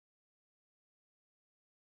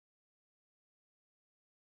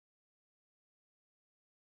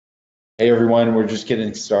Hey everyone, we're just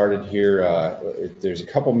getting started here. There's a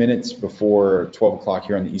couple minutes before 12 o'clock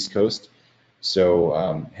here on the East Coast.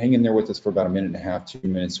 So hang in there with us for about a minute and a half, 2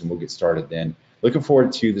 minutes, and we'll get started then. Looking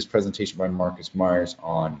forward to this presentation by Marcus Myers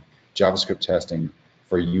on JavaScript testing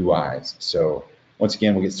for UIs. So once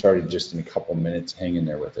again, we'll get started just in a couple minutes. Hang in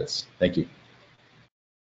there with us. Thank you.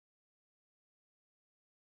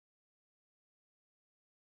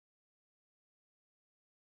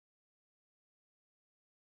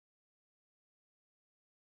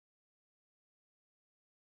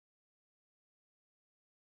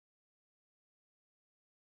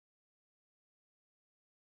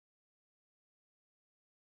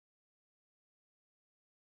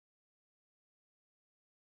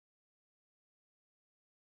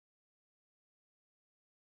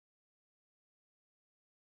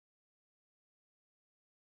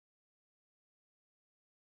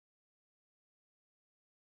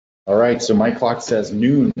 All right, so my clock says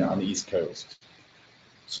noon on the East Coast.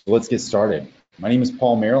 So let's get started. My name is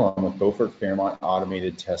Paul Merrill. I'm with Beaufort Fairmont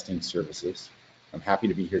Automated Testing Services. I'm happy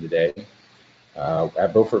to be here today.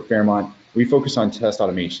 At Beaufort Fairmont, we focus on test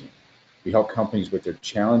automation. We help companies with their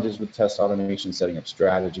challenges with test automation, setting up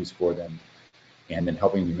strategies for them, and then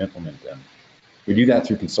helping them implement them. We do that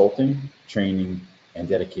through consulting, training, and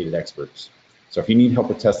dedicated experts. So if you need help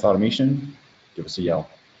with test automation, give us a yell.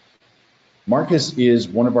 Marcus is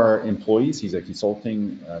one of our employees. He's a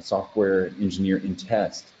consulting software engineer in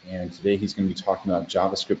test, and today he's going to be talking about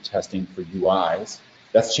JavaScript testing for UIs.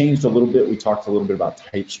 That's changed a little bit. We talked a little bit about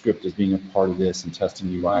Typescript as being a part of this and testing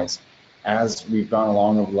UIs. As we've gone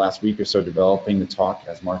along over the last week or so developing the talk,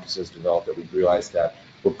 as Marcus has developed it, we've realized that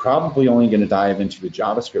we're probably only going to dive into the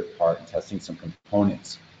JavaScript part and testing some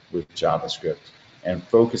components with JavaScript and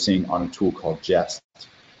focusing on a tool called Jest.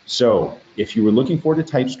 So if you were looking forward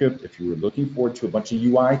to TypeScript, if you were looking forward to a bunch of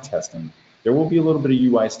UI testing, there will be a little bit of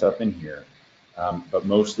UI stuff in here, but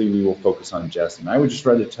mostly we will focus on Jest. And I would just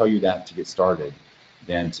rather tell you that to get started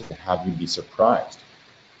than to have you be surprised.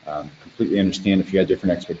 Completely understand if you had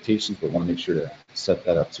different expectations, but want to make sure to set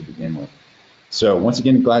that up to begin with. So once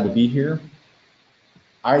again, glad to be here.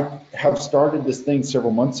 I have started this thing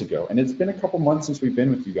several months ago, and it's been a couple months since we've been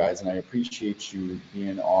with you guys, and I appreciate you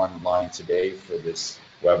being online today for this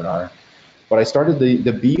webinar. But I started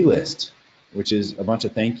the B list, which is a bunch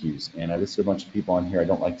of thank yous, and I listed a bunch of people on here. I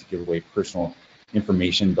don't like to give away personal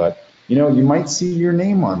information, but you know, you might see your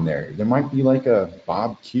name on there. There might be like a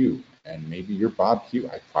Bob Q, and maybe you're Bob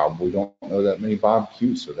Q. I probably don't know that many Bob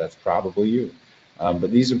Q, so that's probably you.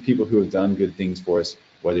 But these are people who have done good things for us,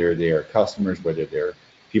 whether they are customers, whether they're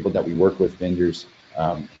people that we work with, vendors,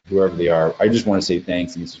 whoever they are. I just want to say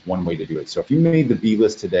thanks, and this is one way to do it. So if you made the B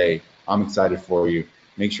list today, I'm excited for you.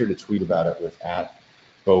 Make sure to tweet about it with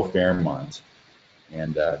 @BeauFairmont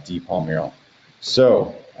and D. Paul Merrill.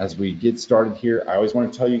 So as we get started here, I always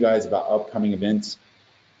want to tell you guys about upcoming events.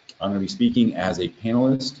 I'm going to be speaking as a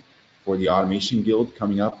panelist for the Automation Guild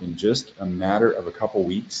coming up in just a matter of a couple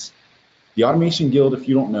weeks. The Automation Guild, if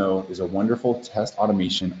you don't know, is a wonderful test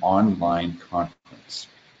automation online conference.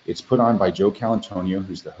 It's put on by Joe Calantonio,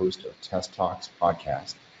 who's the host of Test Talks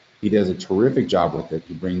podcast. He does a terrific job with it.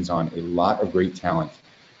 He brings on a lot of great talent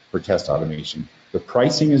for test automation. The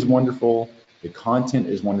pricing is wonderful. The content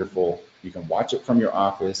is wonderful. You can watch it from your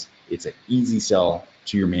office. It's an easy sell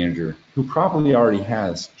to your manager, who probably already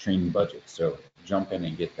has training budget. So jump in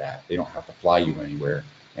and get that. They don't have to fly you anywhere,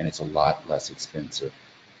 and it's a lot less expensive.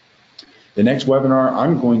 The next webinar,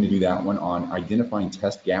 I'm going to do that one on identifying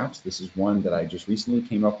test gaps. This is one that I just recently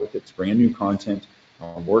came up with. It's brand new content.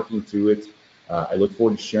 I'm working through it. I look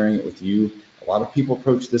forward to sharing it with you. A lot of people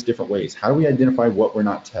approach this different ways. How do we identify what we're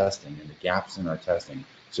not testing and the gaps in our testing?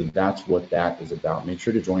 So that's what that is about. Make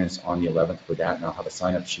sure to join us on the 11th for that, and I'll have a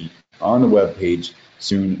sign-up sheet on the webpage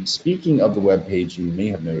soon. Speaking of the webpage, you may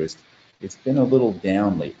have noticed it's been a little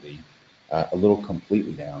down lately, a little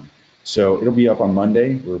completely down. So it'll be up on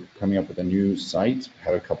Monday. We're coming up with a new site.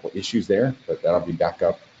 Had a couple issues there, but that'll be back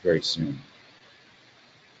up very soon.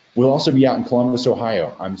 We'll also be out in Columbus,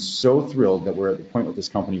 Ohio. I'm so thrilled that we're at the point with this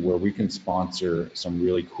company where we can sponsor some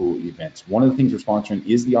really cool events. One of the things we're sponsoring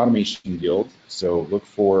is the Automation Guild, so look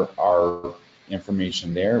for our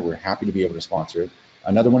information there. We're happy to be able to sponsor it.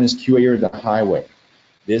 Another one is QA or the Highway.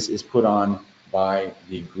 This is put on by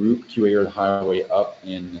the group QA or the Highway up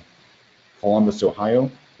in Columbus,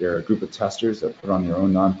 Ohio. They're a group of testers that put on their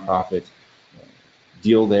own nonprofit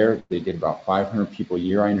deal there. They get about 500 people a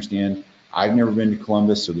year, I understand. I've never been to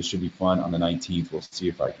Columbus, so this should be fun on the 19th. We'll see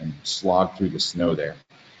if I can slog through the snow there.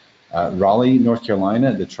 Raleigh, North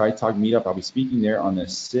Carolina, the TriTalk meetup. I'll be speaking there on the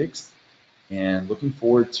 6th and looking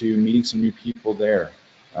forward to meeting some new people there.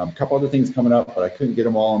 A couple other things coming up, but I couldn't get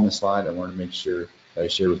them all on the slide. I wanted to make sure that I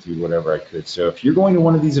shared with you whatever I could. So if you're going to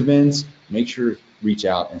one of these events, make sure to reach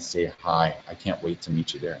out and say hi. I can't wait to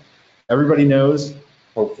meet you there. Everybody knows,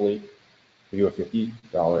 hopefully, we do a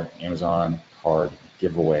 $50 Amazon card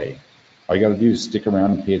giveaway. All you got to do is stick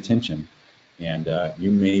around and pay attention, and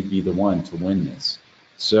you may be the one to win this.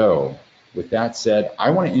 So with that said,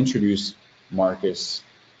 I want to introduce Marcus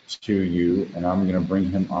to you, and I'm going to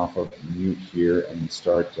bring him off of mute here and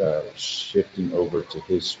start shifting over to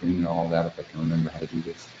his screen and all that, if I can remember how to do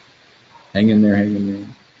this. Hang in there, hang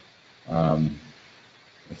in there.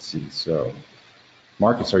 Let's see. So,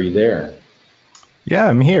 Marcus, are you there? Yeah,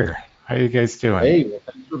 I'm here. How are you guys doing? Hey,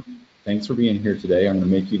 well, thanks for being here today. I'm going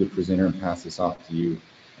to make you the presenter and pass this off to you,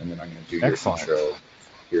 and then I'm going to do your Excellent. intro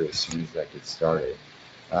here as soon as that gets started.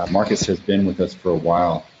 Marcus has been with us for a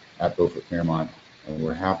while at Beaufort Fairmont, and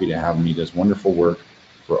we're happy to have him. He does wonderful work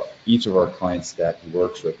for each of our clients that he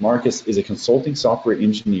works with. Marcus is a consulting software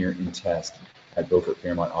engineer in test at Beaufort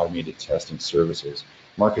Fairmont Automated Testing Services.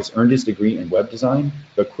 Marcus earned his degree in web design,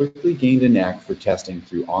 but quickly gained a knack for testing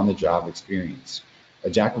through on-the-job experience. A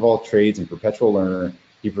jack of all trades and perpetual learner,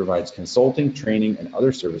 he provides consulting, training, and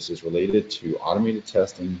other services related to automated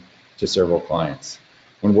testing to several clients.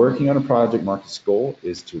 When working on a project, Marcus' goal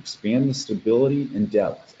is to expand the stability and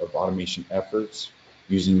depth of automation efforts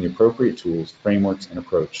using the appropriate tools, frameworks, and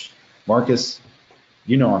approach. Marcus,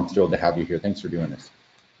 you know I'm thrilled to have you here. Thanks for doing this.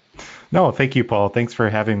 No, thank you, Paul. Thanks for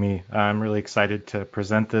having me. I'm really excited to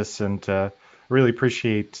present this and really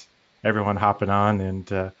appreciate everyone hopping on.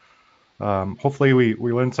 And hopefully we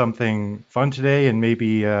learned something fun today and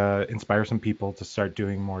maybe inspire some people to start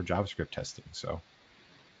doing more JavaScript testing. So.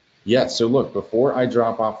 Yeah, so look, before I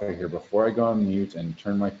drop off of here, before I go on mute and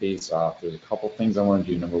turn my face off, there's a couple things I want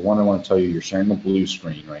to do. Number one, I want to tell you you're sharing a blue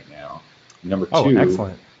screen right now. Number Oh, two,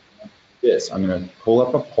 excellent. I'm going to pull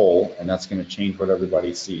up a poll, and that's going to change what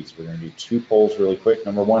everybody sees. We're going to do two polls really quick.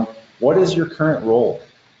 Number one, what is your current role?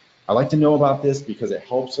 I like to know about this because it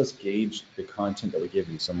helps us gauge the content that we give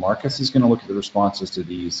you. So Marcus is going to look at the responses to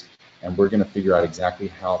these, and we're going to figure out exactly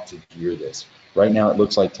how to gear this. Right now, it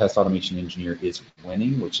looks like Test Automation Engineer is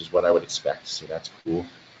winning, which is what I would expect. So that's cool.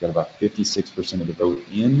 We've got about 56% of the vote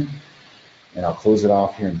in, and I'll close it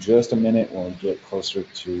off here in just a minute when we get closer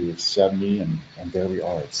to 70, and there we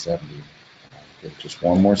are at 70. Give just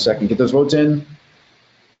one more second, get those votes in.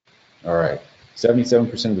 All right,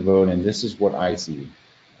 77% of the vote, and this is what I see.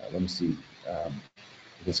 Let me see. I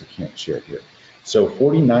guess I can't share it here. So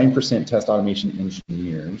 49% test automation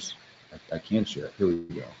engineers. I can share it. Here we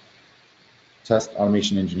go. Test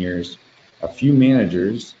automation engineers. A few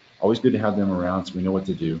managers. Always good to have them around so we know what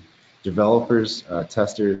to do. Developers,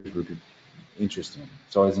 testers. Interesting.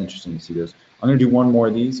 It's always interesting to see those. I'm going to do one more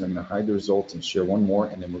of these. I'm going to hide the results and share one more,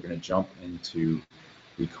 and then we're going to jump into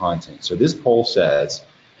the content. So this poll says,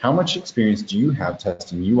 how much experience do you have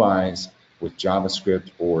testing UIs with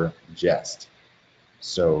JavaScript or Jest?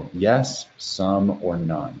 So yes, some, or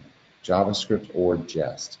none. JavaScript or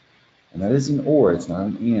Jest. And that is an or, it's not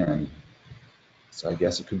an and. So I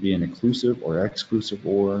guess it could be an inclusive or exclusive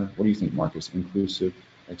or. What do you think, Marcus? Inclusive,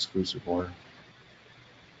 exclusive or?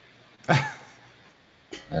 I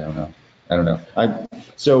don't know.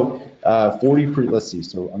 So 40, let's see.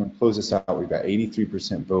 So I'm going to close this out. We've got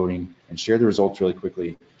 83% voting, and share the results really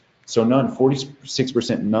quickly. So none,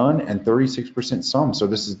 46% none, and 36% some. So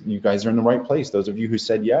this is, you guys are in the right place. Those of you who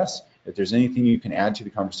said yes, if there's anything you can add to the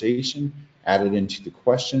conversation, add it into the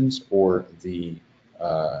questions or the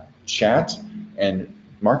chat. And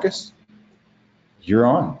Marcus, you're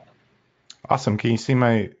on. Awesome. Can you see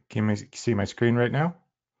my screen right now?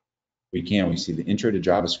 We can. We see the intro to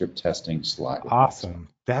JavaScript testing slide. Awesome.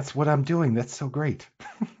 That's what I'm doing. That's so great.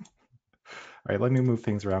 All right, let me move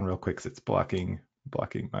things around real quick because it's blocking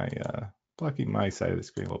my side of the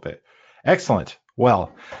screen a little bit. Excellent.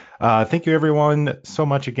 Well, thank you everyone so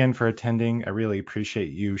much again for attending. I really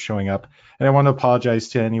appreciate you showing up, and I want to apologize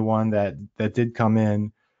to anyone that did come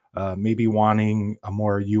in, maybe wanting a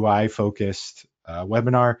more UI focused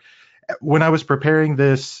webinar. When I was preparing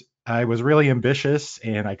this, I was really ambitious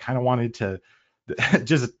and I kind of wanted to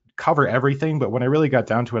just cover everything. But when I really got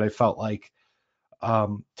down to it, I felt like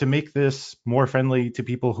to make this more friendly to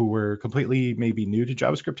people who were completely maybe new to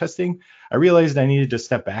JavaScript testing, I realized I needed to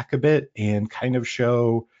step back a bit and kind of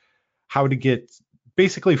show how to get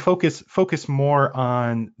basically focus more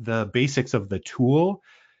on the basics of the tool,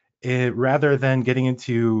 rather than getting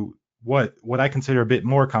into what I consider a bit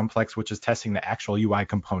more complex, which is testing the actual UI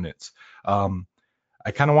components. I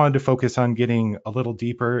kind of wanted to focus on getting a little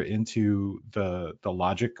deeper into the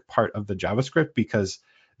logic part of the JavaScript, because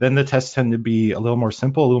then the tests tend to be a little more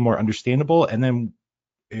simple, a little more understandable. And then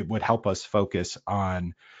it would help us focus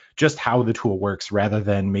on just how the tool works rather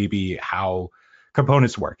than maybe how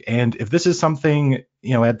components work. And if this is something,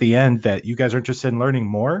 at the end that you guys are interested in learning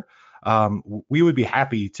more, we would be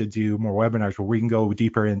happy to do more webinars where we can go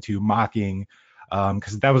deeper into mocking,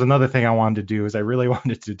 because that was another thing I wanted to do, is I really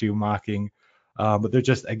wanted to do mocking. But they're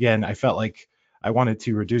just, again, I felt like I wanted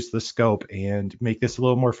to reduce the scope and make this a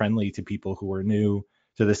little more friendly to people who are new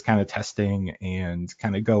to this kind of testing, and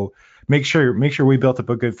kind of go make sure we built up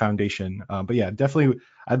a good foundation. But yeah, definitely,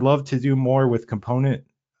 I'd love to do more with component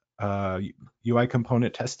UI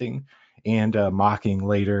component testing and mocking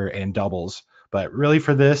later, and doubles. But really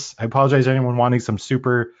for this, I apologize to anyone wanting some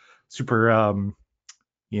super high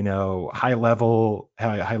level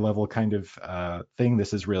kind of thing.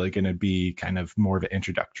 This is really going to be kind of more of an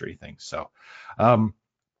introductory thing. So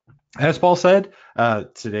as Paul said,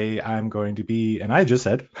 today I'm going to be, and I just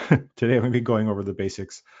said, today I'm going to be going over the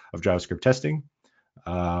basics of JavaScript testing,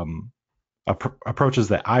 approaches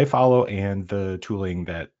that I follow, and the tooling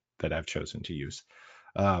that I've chosen to use.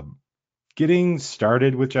 Getting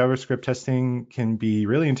started with JavaScript testing can be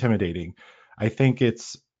really intimidating. I think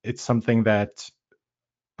it's something that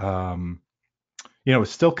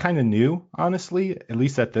it's still kind of new, honestly, at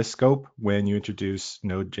least at this scope. When you introduce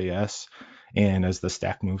Node.js, and as the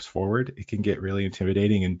stack moves forward, it can get really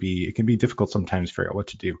intimidating, and it can be difficult sometimes to figure out what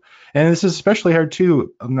to do. And this is especially hard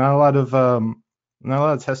too. Not a lot of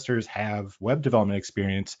testers have web development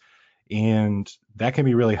experience, and that can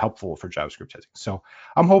be really helpful for JavaScript testing. So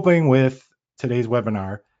I'm hoping with today's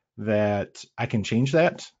webinar that I can change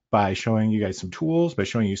that by showing you guys some tools, by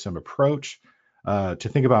showing you some approach to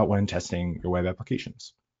think about when testing your web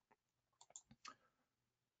applications.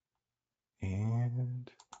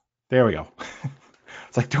 And there we go.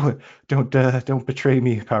 It's like, don't betray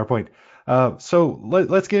me, PowerPoint. So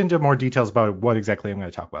let's get into more details about what exactly I'm going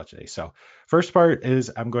to talk about today. So first part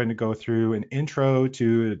is I'm going to go through an intro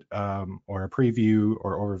to or a preview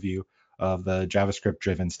or overview of the JavaScript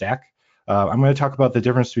driven stack. I'm going to talk about the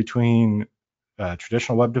difference between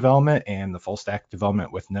traditional web development and the full stack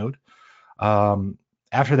development with Node.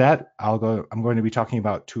 After that, I'm going to be talking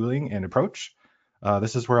about tooling and approach.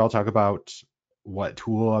 This is where I'll talk about what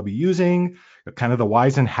tool I'll be using, kind of the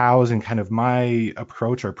whys and hows, and kind of my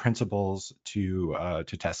approach or principles to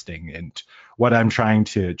testing and what I'm trying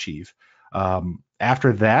to achieve.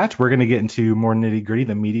 After that, we're going to get into more nitty gritty,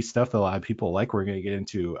 the meaty stuff that a lot of people like. We're going to get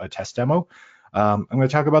into a test demo. I'm going to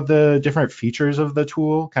talk about the different features of the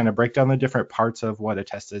tool, kind of break down the different parts of what a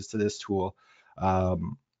test is to this tool.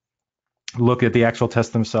 Look at the actual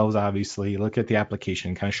tests themselves, obviously, look at the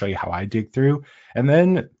application, kind of show you how I dig through, and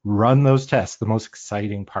then run those tests. The most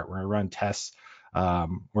exciting part, we're going to run tests.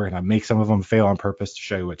 We're going to make some of them fail on purpose to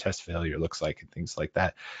show you what test failure looks like and things like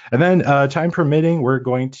that. And then time permitting, we're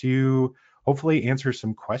going to hopefully answer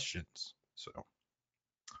some questions. So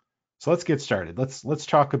let's get started. Let's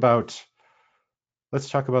talk about the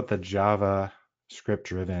JavaScript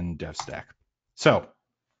driven dev stack. So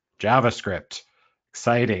JavaScript,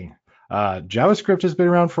 exciting. JavaScript has been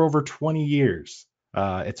around for over 20 years.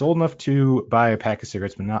 It's old enough to buy a pack of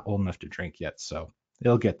cigarettes, but not old enough to drink yet, so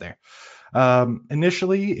it'll get there.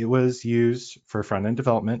 Initially, it was used for front-end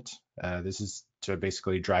development. This is to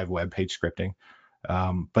basically drive web page scripting.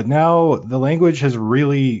 But now the language has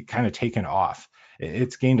really kind of taken off.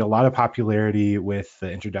 It's gained a lot of popularity with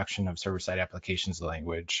the introduction of server-side applications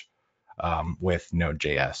language with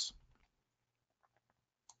Node.js.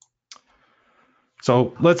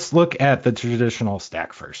 So let's look at the traditional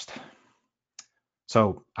stack first.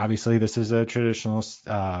 So obviously this is a traditional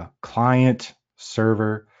client,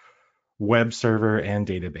 server, web server, and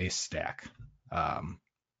database stack. And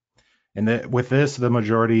with this, the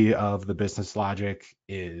majority of the business logic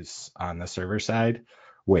is on the server side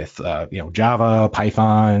with Java,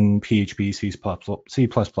 Python, PHP, C++.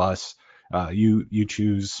 You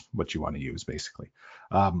choose what you want to use, basically.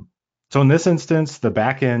 So in this instance, the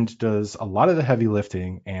backend does a lot of the heavy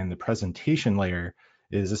lifting, and the presentation layer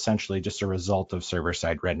is essentially just a result of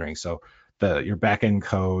server-side rendering. So your backend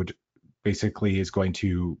code basically is going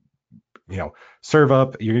to, serve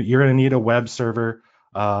up. You're going to need a web server,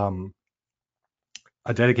 a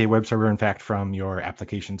dedicated web server, in fact, from your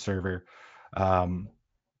application server.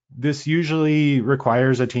 This usually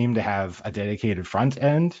requires a team to have a dedicated front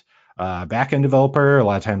end, backend developer, a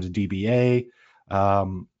lot of times a DBA.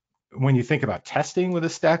 When you think about testing with a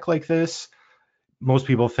stack like this, most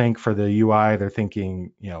people think for the UI, they're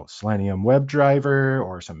thinking, Selenium WebDriver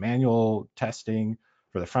or some manual testing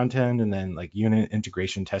for the front end, and then like unit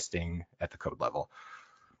integration testing at the code level.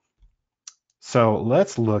 So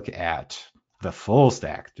let's look at the full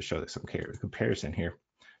stack to show some comparison here.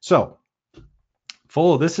 So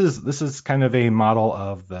This is kind of a model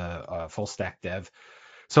of the full stack dev.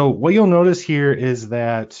 So what you'll notice here is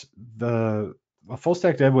that a full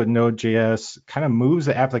stack dev with Node.js kind of moves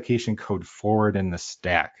the application code forward in the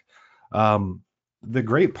stack. The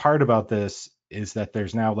great part about this is that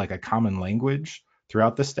there's now like a common language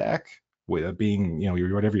throughout the stack, with it being,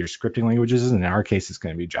 whatever your scripting language is. In our case, it's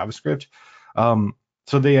going to be JavaScript.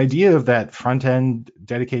 So the idea of that front end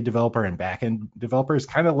dedicated developer and back end developer is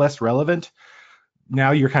kind of less relevant.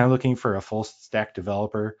 Now you're kind of looking for a full stack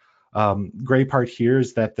developer. Great part here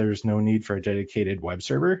is that there's no need for a dedicated web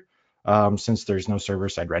server, since there's no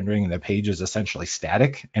server-side rendering and the page is essentially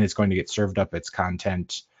static, and it's going to get served up its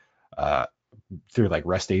content through like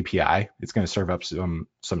REST API. It's going to serve up some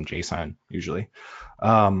JSON usually,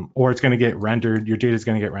 or it's going to get rendered. Your data is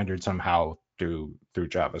going to get rendered somehow through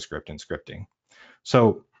JavaScript and scripting.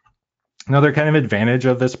 So another kind of advantage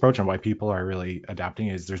of this approach and why people are really adopting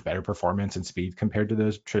it is there's better performance and speed compared to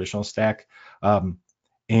the traditional stack. And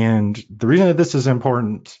the reason that this is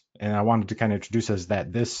important, and I wanted to kind of introduce, is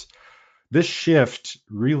that this shift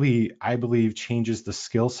really, I believe, changes the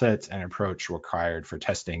skill sets and approach required for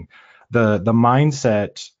testing. The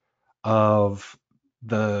mindset of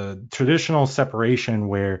the traditional separation,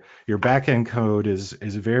 where your backend code is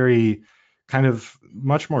very kind of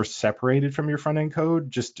much more separated from your front end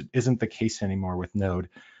code, just isn't the case anymore with Node.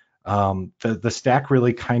 The stack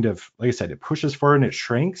really kind of, like I said, it pushes forward and it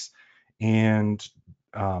shrinks. And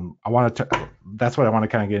that's what I want to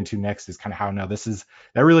kind of get into next, is kind of how now that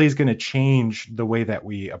really is going to change the way that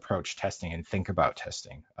we approach testing and think about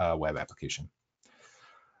testing web application.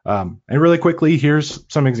 And really quickly, here's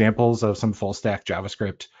some examples of some full stack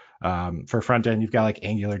JavaScript. For front end, you've got like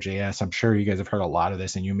AngularJS. I'm sure you guys have heard a lot of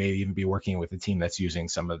this, and you may even be working with a team that's using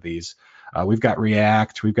some of these. We've got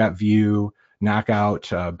React, we've got Vue, Knockout,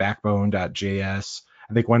 Backbone.js.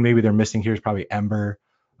 I think one maybe they're missing here is probably Ember.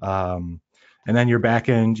 And then your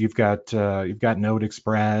backend, you've got Node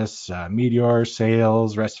Express, Meteor,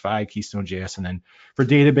 Sails, REST-fi, Keystone.js, and then for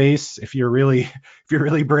database, if you're really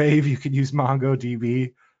brave, you could use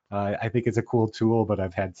MongoDB. I think it's a cool tool, but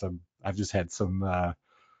I've just had some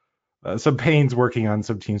pains working on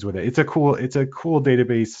some teams with it. It's a cool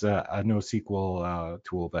database, a NoSQL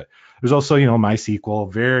tool, but there's also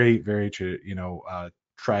MySQL, very very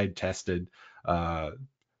tried tested.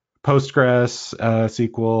 Postgres,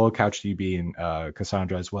 SQL, CouchDB, and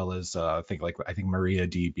Cassandra, as well as I think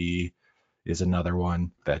MariaDB is another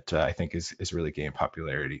one that I think is really gaining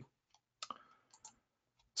popularity.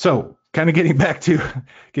 So, kind of getting back to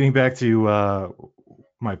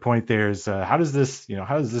my point there is how does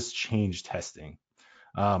this change testing?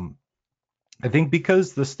 I think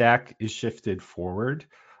because the stack is shifted forward,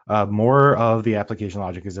 more of the application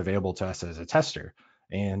logic is available to us as a tester.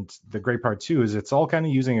 And the great part too is it's all kind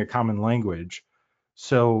of using a common language.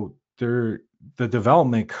 So the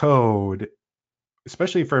development code,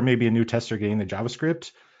 especially for maybe a new tester getting the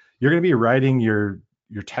JavaScript, you're going to be writing your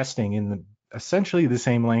testing in essentially the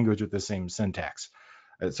same language with the same syntax.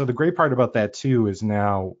 So the great part about that too is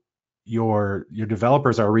now your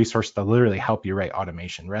developers are a resource to literally help you write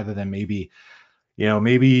automation, rather than maybe you're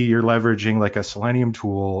leveraging like a Selenium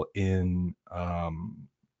tool in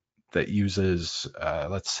that uses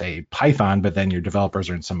let's say Python, but then your developers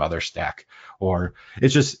are in some other stack. Or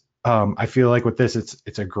it's just I feel like with this,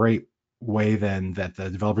 it's a great way then that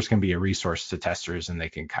the developers can be a resource to testers, and they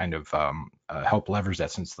can kind of help leverage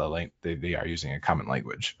that, since they are using a common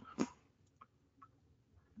language.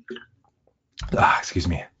 Excuse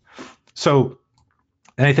me. So,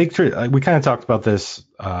 and I think we kind of talked about this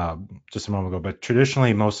just a moment ago, but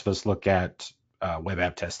traditionally most of us look at web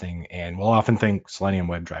app testing, and we'll often think Selenium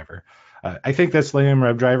WebDriver. I think that Selenium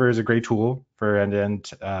WebDriver is a great tool for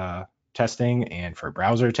end-to-end testing and for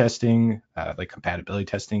browser testing, like compatibility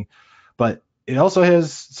testing, but it also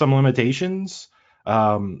has some limitations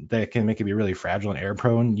that can make it be really fragile and error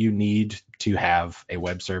prone. You need to have a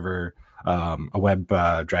web server, a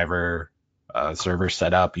WebDriver server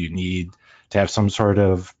set up. You need to have some sort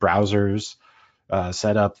of browsers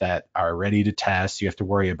set up that are ready to test. You have to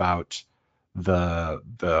worry about the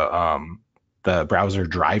browser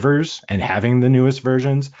drivers and having the newest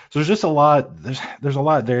versions. So there's just a lot. There's a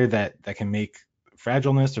lot there that can make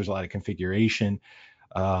fragileness. There's a lot of configuration.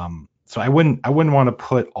 So I wouldn't want to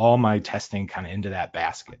put all my testing kind of into that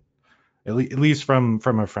basket, at least from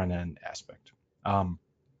a front end aspect.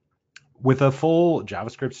 With a full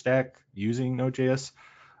JavaScript stack using Node.js,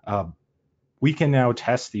 we can now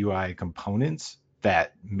test the UI components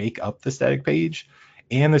that make up the static page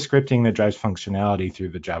and the scripting that drives functionality through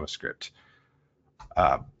the JavaScript.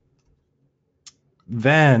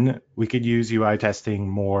 Then we could use UI testing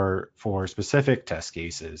more for specific test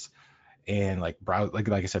cases and like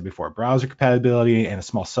I said before, browser compatibility and a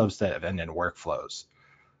small subset of end-to-end workflows.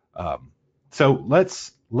 So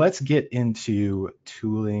let's get into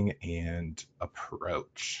tooling and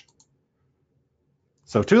approach.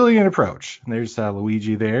 So tooling and approach. There's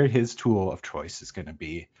Luigi there. His tool of choice is going to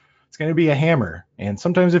be a hammer, and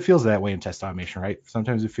sometimes it feels that way in test automation, right?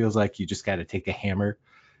 Sometimes it feels like you just got to take a hammer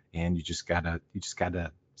and you just gotta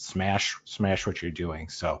smash what you're doing.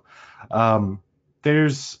 So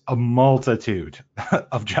there's a multitude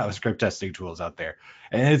of JavaScript testing tools out there,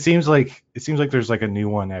 and it seems like there's like a new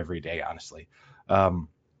one every day, honestly.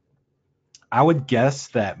 I would guess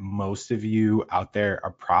that most of you out there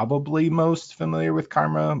are probably most familiar with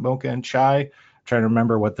Karma, Mocha, and Chai. I'm trying to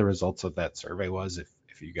remember what the results of that survey was, if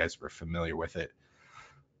you guys were familiar with it.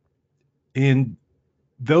 And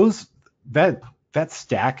those that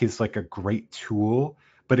stack is like a great tool,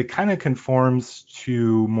 but it kind of conforms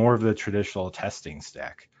to more of the traditional testing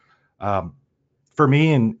stack. For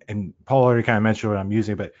me, and Paul already kind of mentioned what I'm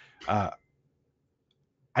using, but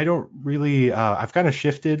I don't really, I've kind of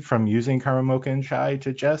shifted from using Karma, Mocha, and Chai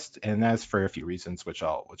to Jest, and that's for a few reasons, which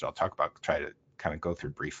I'll talk about, try to kind of go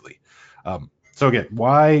through briefly. So again,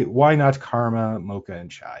 why not Karma, Mocha,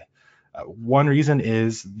 and Chai? One reason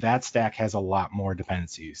is that stack has a lot more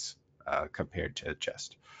dependencies compared to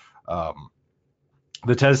Jest.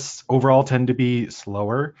 The tests overall tend to be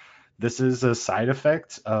slower. This is a side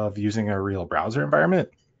effect of using a real browser environment.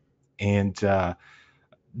 And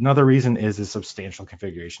another reason is a substantial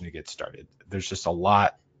configuration to get started. There's just a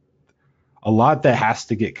lot that has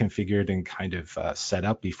to get configured and kind of set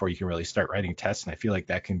up before you can really start writing tests. And I feel like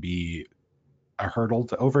that can be a hurdle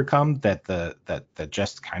to overcome that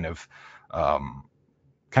just kind of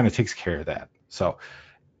takes care of that. So,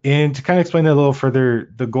 and to kind of explain that a little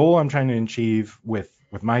further, the goal I'm trying to achieve with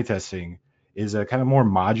my testing is a kind of more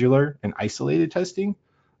modular and isolated testing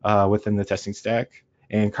within the testing stack.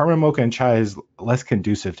 And Karma, Mocha, and Chai is less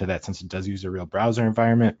conducive to that since it does use a real browser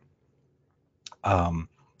environment.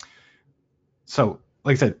 So,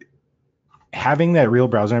 like I said, having that real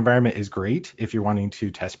browser environment is great if you're wanting to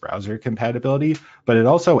test browser compatibility, but it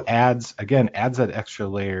also adds that extra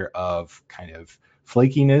layer of kind of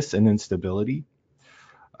flakiness and instability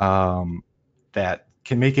that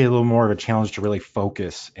can make it a little more of a challenge to really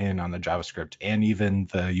focus in on the JavaScript and even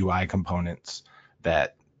the UI components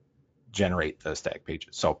that generate the static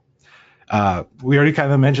pages. So we already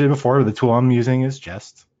kind of mentioned it before, the tool I'm using is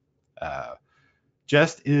Jest.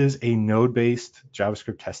 Jest is a node-based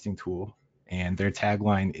JavaScript testing tool, and their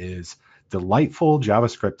tagline is delightful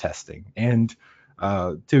JavaScript testing. And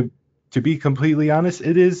to be completely honest,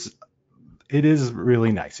 it is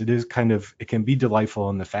really nice. It can be delightful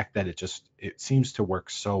in the fact that it seems to work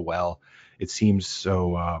so well. It seems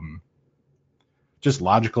so just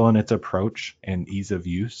logical in its approach and ease of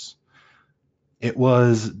use. It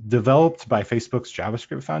was developed by Facebook's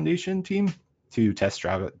JavaScript Foundation team to test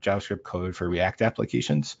JavaScript code for React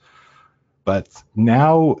applications. But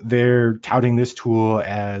now they're touting this tool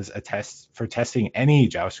as a test for testing any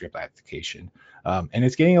JavaScript application. And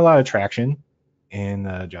it's getting a lot of traction in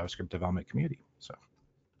the JavaScript development community.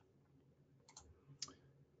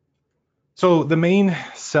 So the main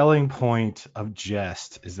selling point of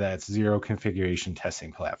Jest is that it's zero configuration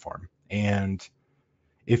testing platform. And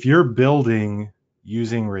if you're building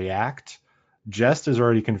using React, Jest is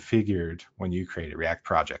already configured when you create a React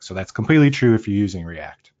project. So that's completely true if you're using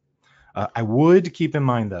React. I would keep in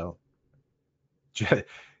mind though,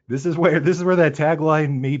 this is where that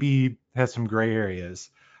tagline maybe has some gray areas.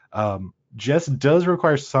 Jest does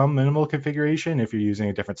require some minimal configuration if you're using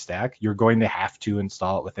a different stack. You're going to have to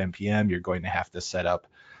install it with npm. You're going to have to set up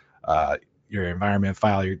your environment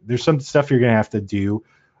file. There's some stuff you're going to have to do.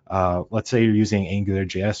 Let's say you're using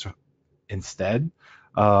AngularJS instead.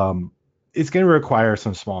 It's going to require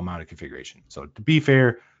some small amount of configuration. So to be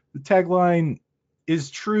fair, the tagline is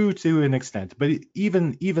true to an extent, but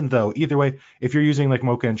even though, either way, if you're using like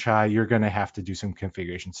Mocha and Chai, you're going to have to do some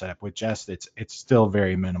configuration setup. With Jest, it's still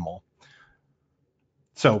very minimal.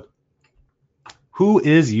 So who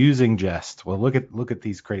is using Jest? Well, look at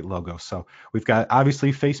these great logos. So we've got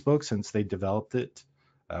obviously Facebook, since they developed it.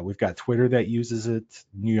 We've got Twitter that uses it,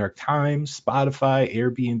 New York Times, Spotify,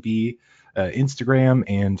 Airbnb, Instagram,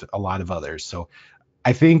 and a lot of others. So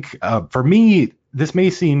I think for me, this may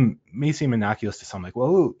seem innocuous to some, like,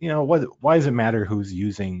 well, why does it matter who's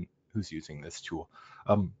using this tool?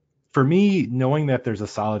 For me, knowing that there's a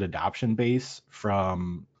solid adoption base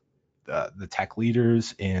from the tech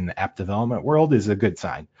leaders in the app development world is a good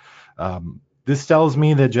sign. This tells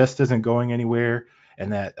me that Jest isn't going anywhere,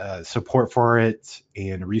 and that support for it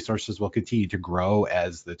and resources will continue to grow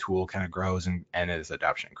as the tool kind of grows and as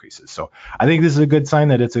adoption increases. So I think this is a good sign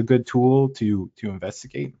that it's a good tool to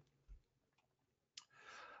investigate.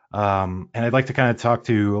 And I'd like to kind of talk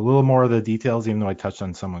to a little more of the details, even though I touched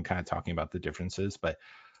on someone kind of talking about the differences. But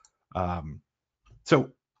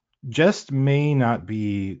so Jest may not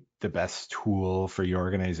be the best tool for your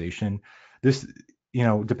organization. This,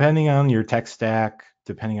 depending on your tech stack,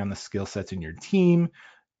 depending on the skill sets in your team,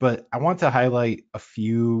 but I want to highlight a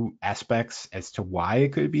few aspects as to why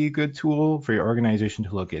it could be a good tool for your organization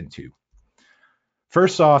to look into.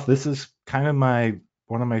 First off, this is kind of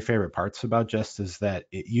one of my favorite parts about Jest is that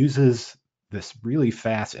it uses this really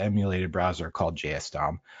fast emulated browser called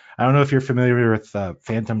JSDOM. I don't know if you're familiar with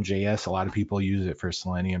Phantom JS. A lot of people use it for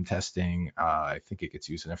Selenium testing. I think it gets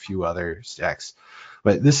used in a few other stacks,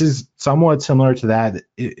 but this is somewhat similar to that.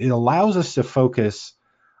 It allows us to focus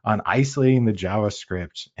on isolating the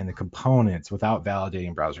JavaScript and the components without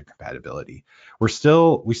validating browser compatibility. We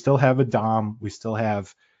still have a DOM. We still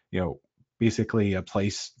have, basically a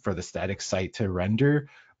place for the static site to render,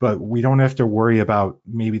 but we don't have to worry about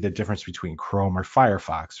maybe the difference between Chrome or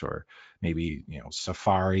Firefox, or maybe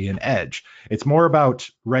Safari and Edge. It's more about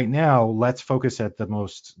right now, let's focus at the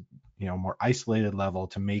most more isolated level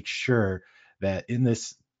to make sure that in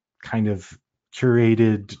this kind of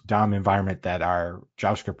curated DOM environment that our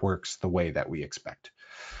JavaScript works the way that we expect.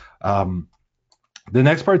 The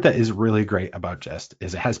next part that is really great about Jest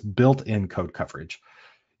is it has built-in code coverage.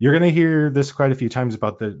 You're going to hear this quite a few times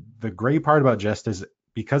about the great part about Jest is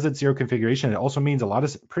because it's zero configuration, it also means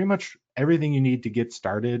pretty much everything you need to get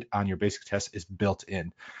started on your basic test is built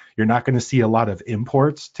in. You're not going to see a lot of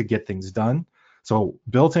imports to get things done. So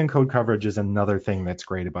built-in code coverage is another thing that's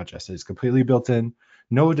great about Jest. It's completely built in,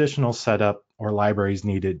 no additional setup or libraries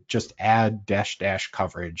needed, just add --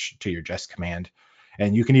 coverage to your Jest command.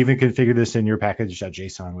 And you can even configure this in your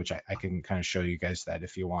package.json, which I can kind of show you guys that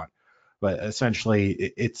if you want. But essentially,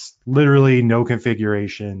 it's literally no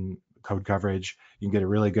configuration code coverage. You can get a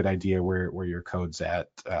really good idea where your code's at,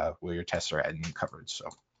 where your tests are at in coverage. So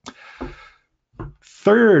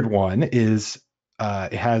third one is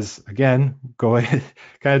it has, again, kind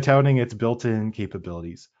of touting its built-in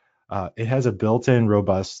capabilities. It has a built-in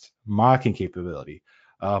robust mocking capability.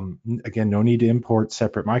 Again, no need to import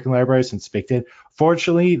separate mocking libraries since it's baked in.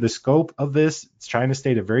 Fortunately, the scope of this, it's trying to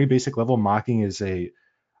stay at a very basic level. Mocking is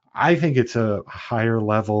I think it's a higher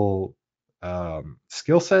level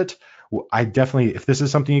skill set. I definitely, if this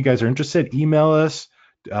is something you guys are interested, email us,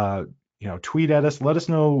 tweet at us. Let us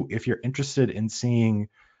know if you're interested in seeing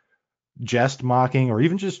Jest mocking or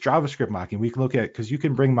even just JavaScript mocking. We can look at, because you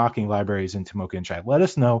can bring mocking libraries into Mocha and Chat. Let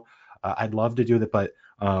us know. I'd love to do that, but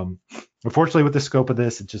unfortunately, with the scope of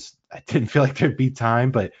this, I didn't feel like there'd be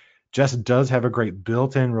time. But Jest does have a great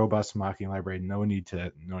built-in robust mocking library. No need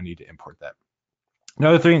to import that.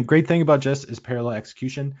 Another great thing about Jest is parallel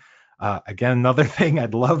execution. Again, another thing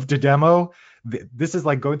I'd love to demo. This is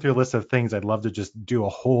like going through a list of things I'd love to just do a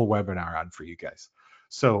whole webinar on for you guys.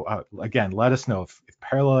 So again, let us know if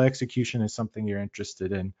parallel execution is something you're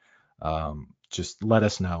interested in. Just let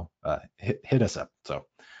us know. Hit us up.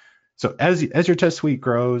 So as your test suite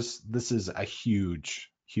grows, this is a huge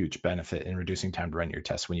benefit in reducing time to run your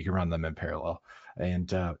tests when you can run them in parallel.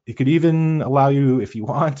 And it could even allow you, if you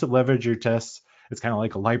want, to leverage your tests. It's kind of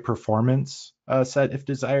like a light performance set if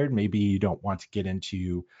desired. Maybe you don't want to get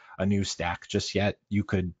into a new stack just yet. You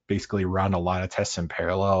could basically run a lot of tests in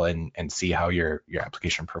parallel and see how your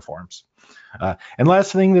application performs. And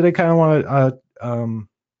last thing that I kind of want to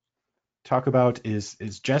talk about is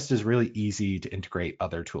Jest is really easy to integrate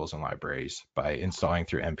other tools and libraries by installing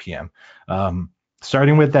through npm.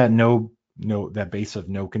 Starting with that that base of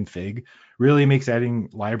no config really makes adding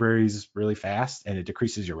libraries really fast, and it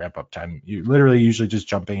decreases your ramp up time. You literally usually just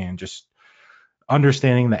jumping in, just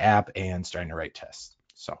understanding the app and starting to write tests.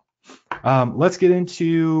 So let's get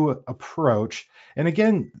into approach. And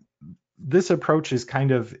again, this approach is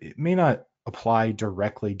it may not apply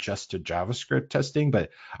directly just to JavaScript testing, but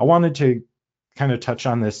I wanted to kind of touch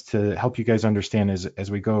on this to help you guys understand as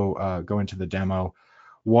we go into the demo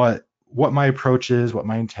what my approach is, what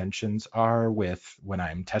my intentions are with when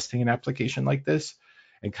I'm testing an application like this,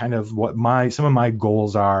 and kind of what some of my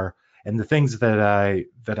goals are, and the things that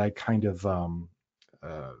I kind of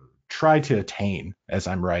try to attain as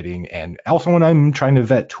I'm writing, and also when I'm trying to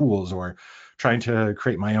vet tools or trying to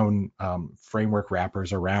create my own framework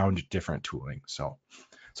wrappers around different tooling. So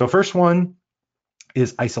first one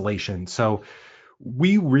is isolation. So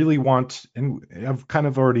we really want, and I've kind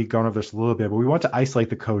of already gone over this a little bit, but we want to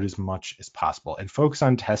isolate the code as much as possible and focus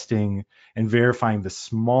on testing and verifying the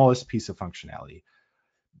smallest piece of functionality.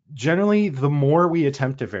 generally, the more we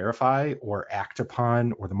attempt to verify or act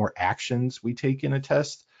upon, or the more actions we take in a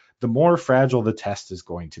test, the more fragile the test is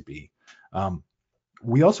going to be.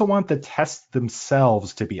 We also want the tests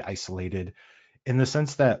themselves to be isolated in the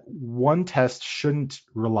sense that one test shouldn't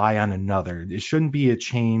rely on another. It shouldn't be a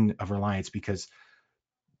chain of reliance, because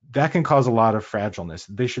that can cause a lot of fragileness.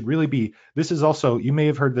 They should really be, this is also, you may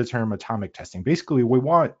have heard the term atomic testing. Basically, we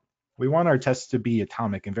want our tests to be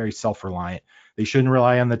atomic and very self-reliant. They shouldn't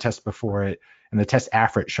rely on the test before it, and the test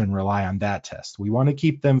after it shouldn't rely on that test. We want to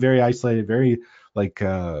keep them very isolated, very like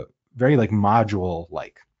module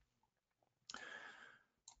like.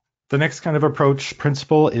 The next kind of approach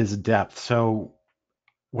principle is depth. So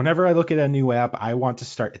whenever I look at a new app, I want to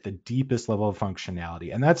start at the deepest level of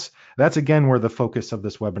functionality. And that's again where the focus of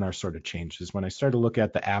this webinar sort of changes. When I started to look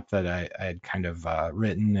at the app that I had kind of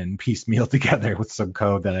written and piecemeal together with some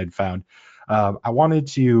code that I'd found, I wanted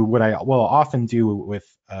to, what I will often do with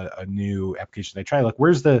a new application, I try, like,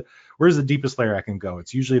 where's the deepest layer I can go?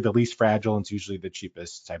 It's usually the least fragile, and it's usually the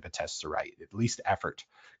cheapest type of test to write, at least effort,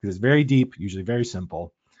 because it's very deep, usually very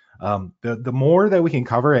simple. The more that we can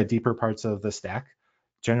cover at deeper parts of the stack,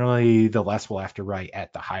 generally the less we'll have to write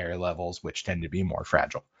at the higher levels, which tend to be more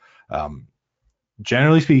fragile.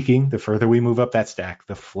 Generally speaking, the further we move up that stack,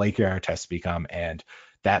 the flakier our tests become, and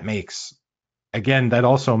that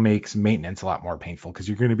also makes maintenance a lot more painful, because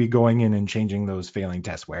you're going to be going in and changing those failing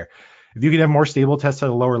tests. Where if you can have more stable tests at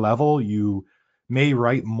a lower level, you may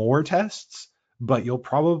write more tests, but you'll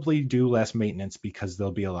probably do less maintenance, because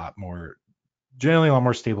they'll be generally a lot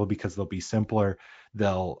more stable, because they'll be simpler.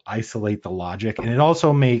 They'll isolate the logic, and it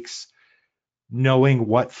also makes knowing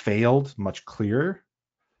what failed much clearer.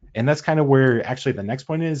 And that's kind of where actually the next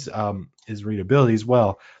point is readability as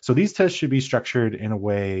well. So these tests should be structured in a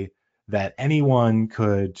way that anyone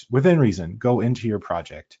could, within reason, go into your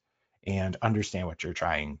project and understand what you're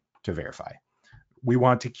trying to verify. We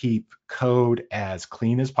want to keep code as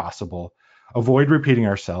clean as possible, avoid repeating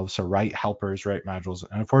ourselves, so write helpers, write modules.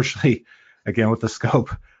 And unfortunately, again, with the scope,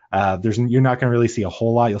 you're not going to really see a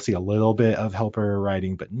whole lot. You'll see a little bit of helper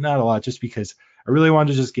writing, but not a lot, just because I really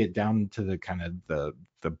wanted to just get down to the kind of the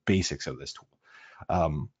basics of this tool.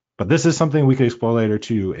 But this is something we could explore later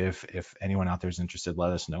too. If anyone out there is interested,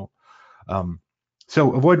 let us know.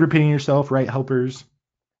 So avoid repeating yourself, write helpers.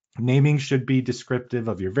 Naming should be descriptive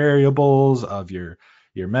of your variables, of your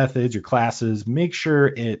methods, your classes. Make sure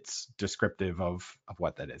it's descriptive of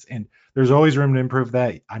what that is. And there's always room to improve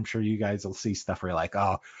that. I'm sure you guys will see stuff where you're like,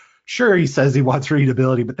 oh, sure, he says he wants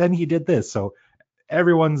readability, but then he did this. So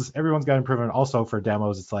everyone's got improvement. Also for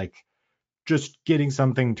demos, it's like just getting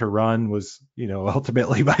something to run was,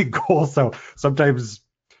 ultimately my goal. So sometimes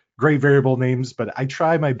great variable names, but I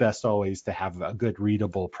try my best always to have a good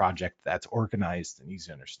readable project that's organized and easy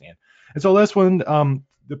to understand. And so this one,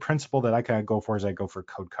 the principle that I kind of go for is I go for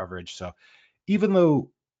code coverage. So even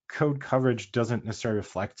though code coverage doesn't necessarily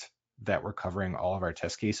reflect that we're covering all of our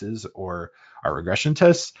test cases or our regression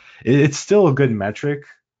tests, it's still a good metric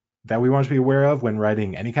that we want to be aware of when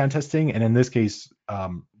writing any kind of testing. And in this case,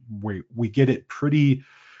 we get it pretty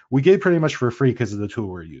much for free because of the tool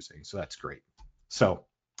we're using. So that's great. So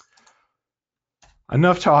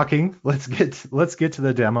enough talking. Let's get to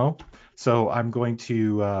the demo. So I'm going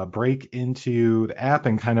to break into the app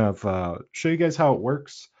and kind of show you guys how it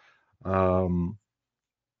works. Kind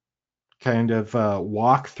of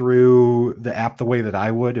walk through the app the way that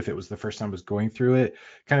I would if it was the first time I was going through it.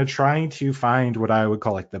 Kind of trying to find what I would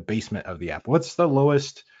call like the basement of the app. What's the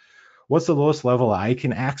lowest level I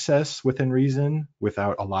can access within reason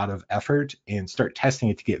without a lot of effort, and start testing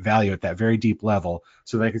it to get value at that very deep level,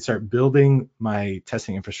 so that I can start building my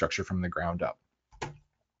testing infrastructure from the ground up.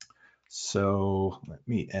 So let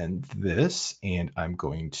me end this, and I'm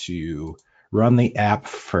going to run the app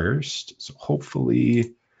first. So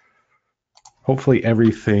hopefully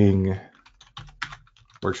everything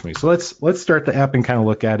works for me. So let's start the app and kind of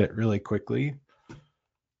look at it really quickly,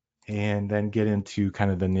 and then get into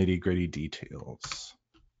kind of the nitty-gritty details.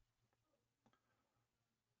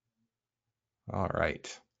 All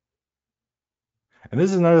right. And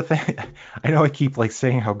this is another thing. I know I keep like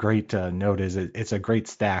saying how great Node is. It's a great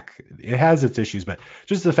stack. It has its issues, but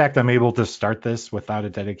just the fact I'm able to start this without a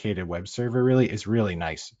dedicated web server really is really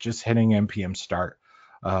nice. Just hitting npm start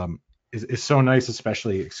is so nice,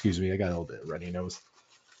 especially, excuse me, I got a little bit of runny nose.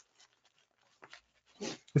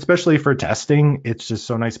 Especially for testing, it's just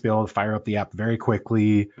so nice to be able to fire up the app very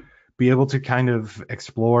quickly, be able to kind of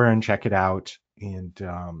explore and check it out, and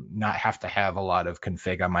not have to have a lot of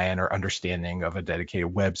config on my end or understanding of a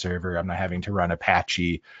dedicated web server. I'm not having to run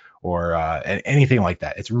Apache or anything like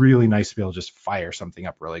that. It's really nice to be able to just fire something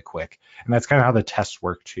up really quick. And that's kind of how the tests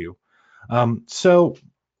work too. So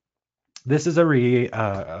this is a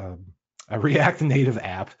React Native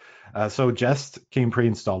app. So Jest came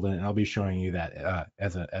pre-installed in it, and I'll be showing you that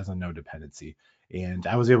as a node dependency. And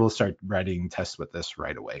I was able to start writing tests with this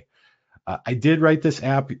right away. I did write this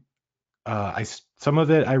app. Some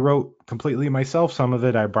of it I wrote completely myself. Some of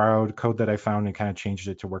it I borrowed code that I found and kind of changed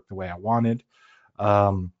it to work the way I wanted.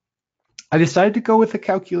 I decided to go with the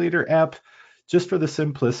calculator app just for the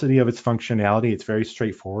simplicity of its functionality. It's very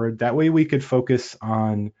straightforward. That way we could focus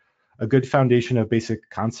on a good foundation of basic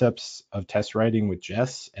concepts of test writing with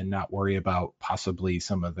Jest and not worry about possibly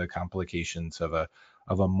some of the complications of a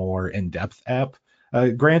more in-depth app.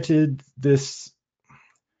 Granted, this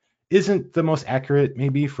isn't the most accurate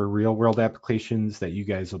maybe for real world applications that you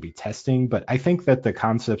guys will be testing, but I think that the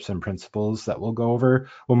concepts and principles that we'll go over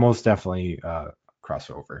will most definitely cross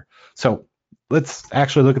over. So let's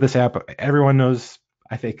actually look at this app. Everyone knows,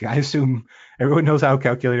 I assume everyone knows how a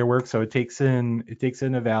calculator works. So it takes in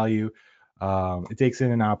a value, it takes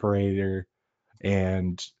in an operator,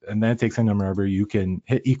 and then it takes a number. You can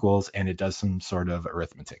hit equals and it does some sort of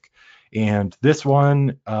arithmetic. And this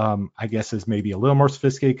one, I guess, is maybe a little more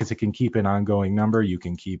sophisticated because it can keep an ongoing number. You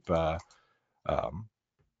can keep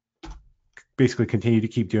basically continue to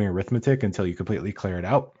keep doing arithmetic until you completely clear it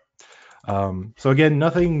out. So again,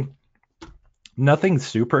 nothing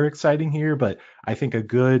super exciting here, but I think a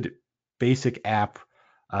good basic app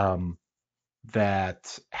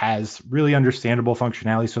that has really understandable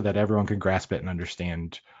functionality so that everyone can grasp it and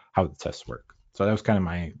understand how the tests work. So that was kind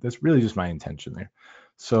of that's really just my intention there.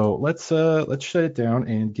 So let's shut it down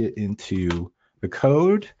and get into the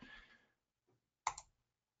code.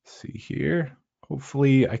 Let's see here.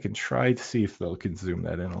 Hopefully I can try to see if they can zoom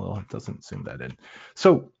that in a little. It doesn't zoom that in.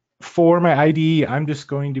 So for my IDE, I'm just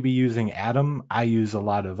going to be using Atom. I use a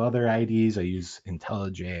lot of other IDEs. I use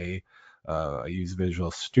IntelliJ, I use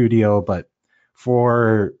Visual Studio, but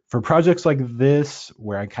for projects like this,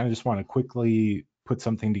 where I kind of just want to quickly put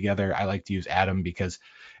something together, I like to use Atom because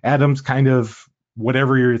Atom's kind of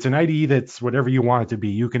it's an IDE that's whatever you want it to be.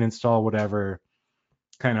 You can install whatever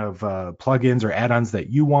kind of plugins or add-ons that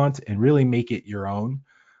you want and really make it your own.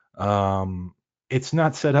 It's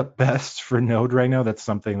not set up best for Node right now. That's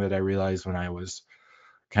something that I realized when I was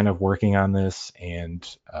kind of working on this and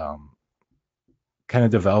kind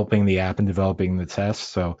of developing the app and developing the tests.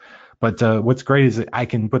 So, but what's great is that I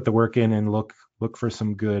can put the work in and look for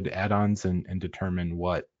some good add-ons and determine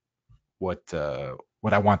what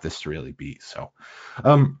I want this to really be. So,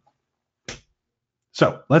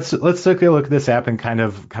 so let's take a look at this app and kind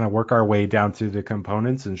of work our way down through the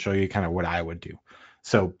components and show you kind of what I would do.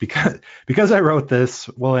 So because I wrote this,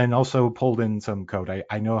 well, and also pulled in some code,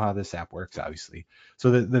 I know how this app works, obviously. So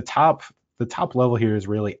the top level here is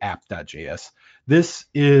really app.js. This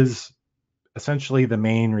is essentially the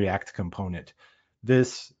main React component.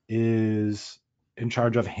 This is in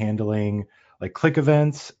charge of handling like click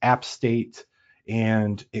events, app state,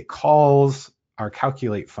 and it calls our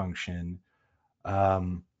calculate function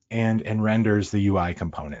and renders the UI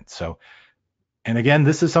component. So, and again,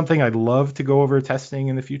 this is something I'd love to go over testing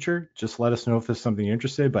in the future. Just let us know if there's something you're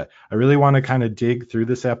interested in, but I really want to kind of dig through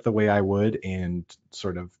this app the way I would and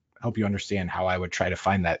sort of help you understand how I would try to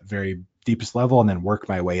find that very deepest level and then work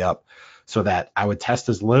my way up so that I would test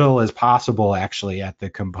as little as possible actually at the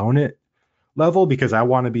component level, because I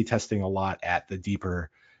want to be testing a lot at the deeper,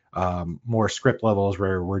 more script levels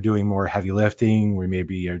where we're doing more heavy lifting, we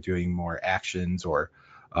maybe are doing more actions or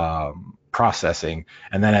processing.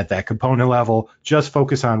 And then at that component level, just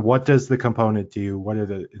focus on what does the component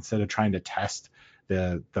do? Instead of trying to test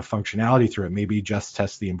the functionality through it, maybe just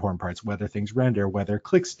test the important parts, whether things render, whether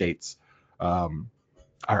click states are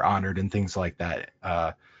honored and things like that.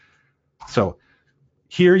 So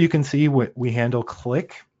here you can see what we handle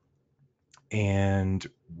click, and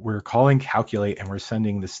we're calling calculate and we're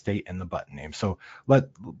sending the state and the button name. So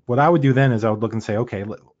what I would do then is I would look and say, okay,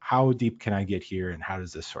 how deep can I get here and how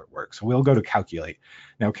does this sort of work? So we'll go to calculate.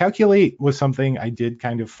 Now calculate was something I did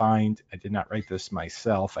kind of find. I did not write this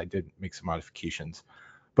myself. I did make some modifications.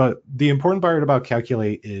 But the important part about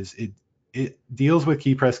calculate is it deals with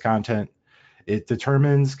key press content. It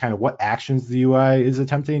determines kind of what actions the UI is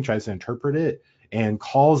attempting, tries to interpret it, and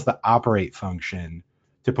calls the operate function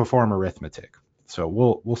to perform arithmetic.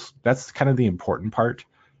 So that's kind of the important part.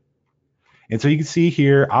 And so you can see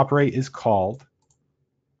here, operate is called,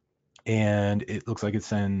 and it looks like it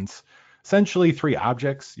sends essentially 3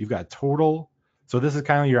 objects. You've got total. So this is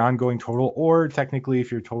kind of your ongoing total, or technically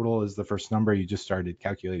if your total is the first number you just started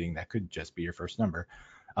calculating, that could just be your first number.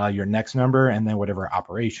 your next number, and then whatever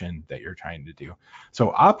operation that you're trying to do.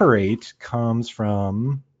 So operate comes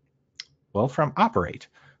from, well, from operate.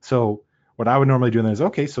 So what I would normally do then is,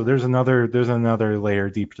 okay, so there's another layer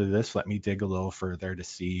deep to this. Let me dig a little further to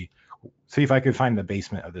see if I could find the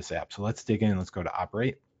basement of this app. So let's dig in. Let's go to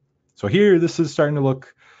operate. So here, this is starting to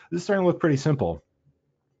look pretty simple.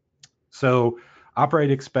 So operate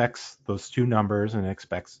expects those two numbers and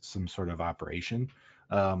expects some sort of operation.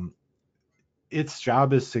 Its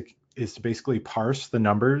job is to basically parse the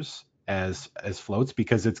numbers as floats,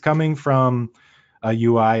 because it's coming from a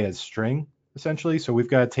UI as string, essentially. So we've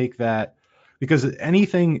got to take that, because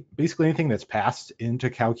basically anything that's passed into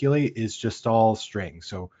calculate is just all string.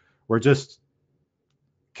 So we're just,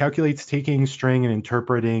 calculate's taking string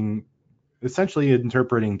and essentially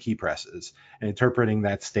interpreting key presses and interpreting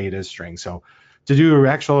that state as string. So to do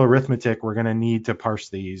actual arithmetic, we're going to need to parse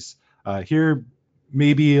these. Here,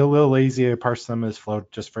 maybe a little lazy to parse them as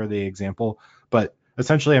float just for the example, but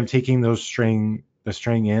essentially I'm taking the string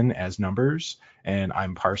in as numbers and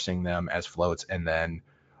I'm parsing them as floats, and then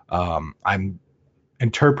I'm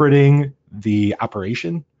interpreting the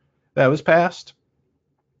operation that was passed,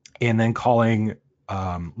 and then calling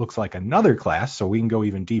looks like another class, so we can go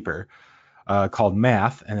even deeper, called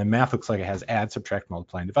math, and then math looks like it has add, subtract,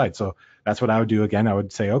 multiply, and divide. So that's what I would do. Again, I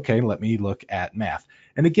would say, okay, let me look at math.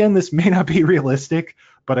 And again, this may not be realistic,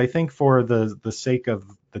 but I think for the sake of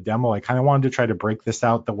the demo, I kind of wanted to try to break this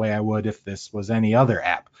out the way I would if this was any other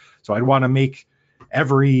app. So I'd want to make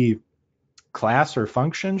every class or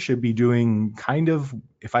function should be doing kind of,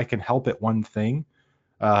 if I can help it, one thing.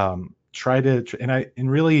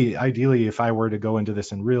 Really ideally, if I were to go into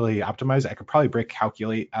this and really optimize, I could probably break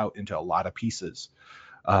calculate out into a lot of pieces.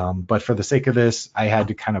 But for the sake of this, I had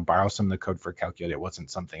to kind of borrow some of the code for calculate. It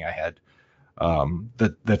wasn't something I had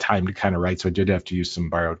the time to kind of write, so I did have to use some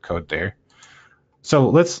borrowed code there. So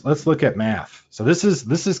let's look at math. So this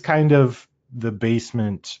is kind of the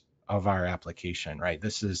basement of our application, right?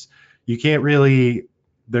 You can't really,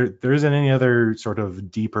 there isn't any other sort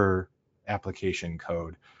of deeper application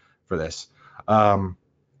code for this. And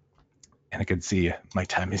I can see my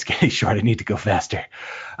time is getting short. I need to go faster.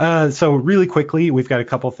 So really quickly, we've got a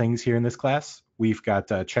couple things here in this class. We've got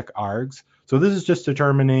check args. So this is just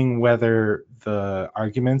determining whether the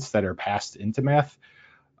arguments that are passed into math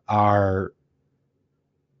are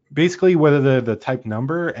basically whether the type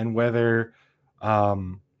number and whether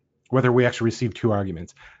we actually receive two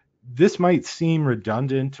arguments. This might seem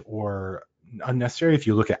redundant or unnecessary if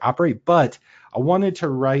you look at operate, but I wanted to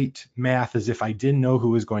write math as if I didn't know who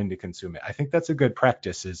was going to consume it. I think that's a good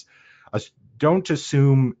practice, is don't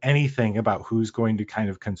assume anything about who's going to kind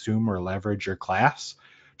of consume or leverage your class.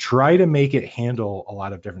 Try to make it handle a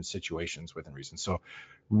lot of different situations within reason. So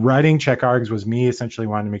writing check args was me essentially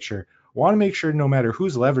wanting to make sure no matter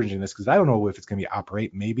who's leveraging this, because I don't know if it's going to be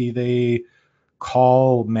operate. Maybe they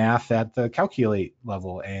call math at the calculate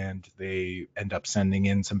level and they end up sending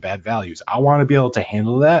in some bad values. I want to be able to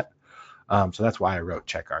handle that. So that's why I wrote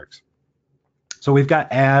check args. So we've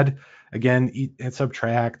got add, again, and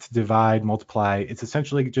subtract, divide, multiply. It's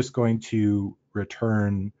essentially just going to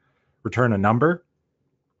return a number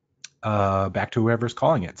back to whoever's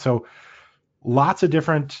calling it. So lots of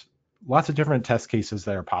different test cases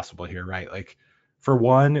that are possible here, right? Like for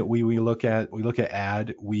one, we look at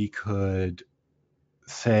add. We could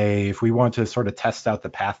say, if we want to sort of test out the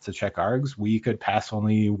path to check args, we could pass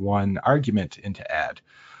only one argument into add,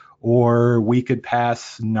 or we could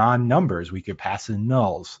pass non-numbers. We could pass in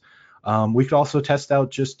nulls. We could also test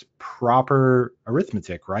out just proper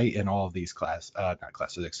arithmetic, right, in all of these kind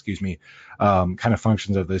of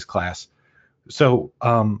functions of this class. So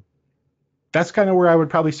that's kind of where I would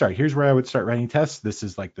probably start. Here's where I would start writing tests. This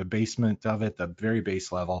is like the basement of it, the very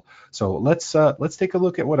base level. So let's take a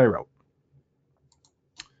look at what I wrote.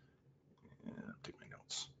 Take my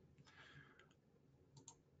notes.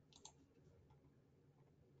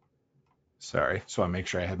 Sorry, so I make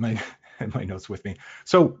sure I have my notes with me.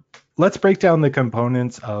 So let's break down the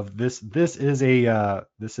components of this. This is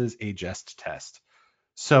a jest test.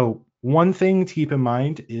 So one thing to keep in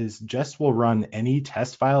mind is jest will run any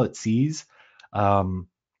test file it sees in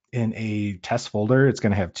a test folder. It's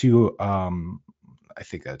going to have two, I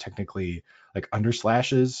think technically like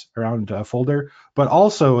underslashes around a folder. But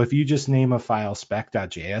also, if you just name a file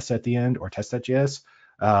spec.js at the end or test.js,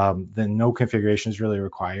 then no configuration is really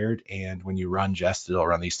required. And when you run jest, it'll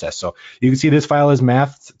run these tests. So you can see this file is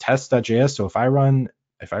math test.js. So if I run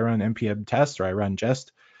npm test or I run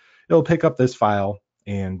jest, it'll pick up this file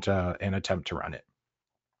and attempt to run it.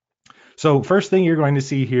 So first thing you're going to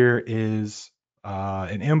see here is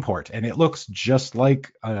an import, and it looks just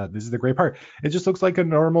like, this is the great part, it just looks like a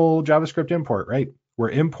normal JavaScript import, right? We're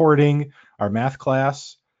importing our math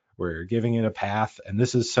class, we're giving it a path, and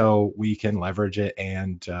this is so we can leverage it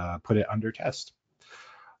and put it under test.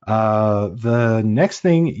 The next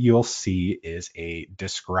thing you'll see is a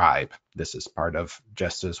describe. This is part of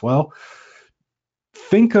Jest as well.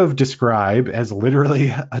 Think of describe as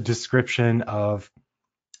literally a description of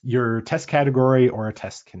your test category or a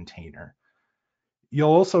test container. You'll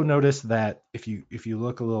also notice that if you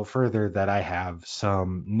look a little further, that I have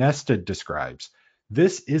some nested describes.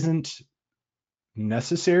 This isn't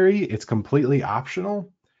necessary, it's completely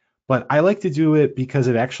optional, but I like to do it because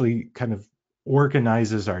it actually kind of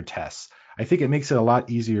organizes our tests. I think it makes it a lot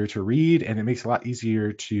easier to read, and it makes it a lot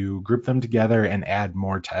easier to group them together and add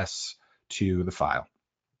more tests to the file.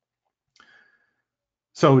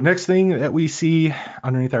 So next thing that we see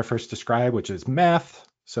underneath our first describe, which is math.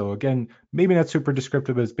 So again, maybe not super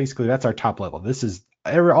descriptive, but it's basically that's our top level. This is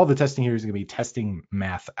all the testing here is going to be testing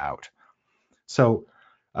math out. So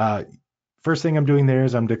first thing I'm doing there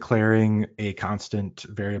is I'm declaring a constant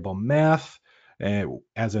variable math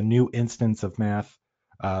as a new instance of math,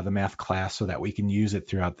 the math class, so that we can use it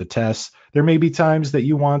throughout the tests. There may be times that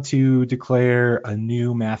you want to declare a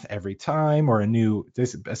new math every time, or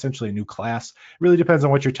essentially a new class. It really depends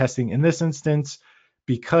on what you're testing. In this instance,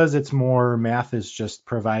 because it's more math is just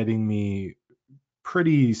providing me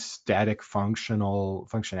pretty static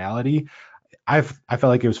functionality, I felt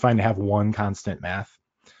like it was fine to have one constant math.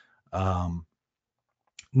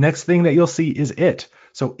 Next thing that you'll see is it.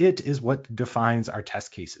 So it is what defines our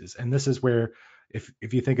test cases. And this is where,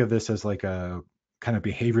 if you think of this as like a kind of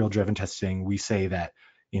behavioral driven testing, we say that,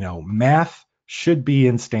 math should be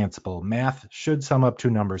instanceable. Math should sum up to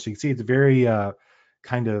numbers. So you can see it's very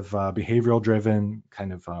kind of behavioral driven,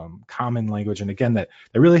 kind of common language. And again, that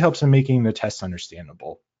really helps in making the tests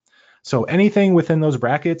understandable. So anything within those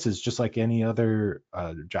brackets is just like any other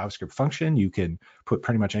JavaScript function. You can put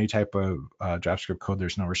pretty much any type of JavaScript code.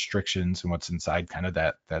 There's no restrictions in what's inside kind of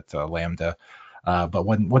that lambda. But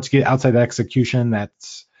once you get outside the execution,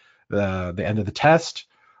 that's the end of the test.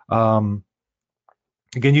 Again,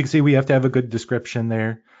 you can see we have to have a good description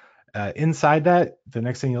there. Inside that, the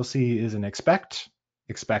next thing you'll see is an expect.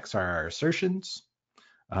 Expects are our assertions.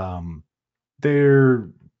 They're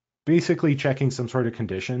basically checking some sort of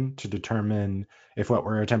condition to determine if what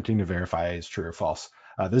we're attempting to verify is true or false.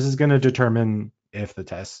 This is going to determine if the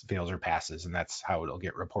test fails or passes, and that's how it'll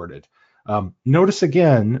get reported. Notice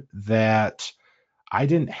again that I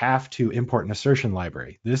didn't have to import an assertion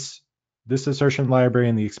library. This assertion library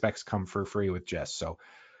and the expects come for free with Jest, so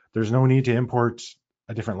there's no need to import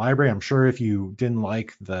a different library. I'm sure if you didn't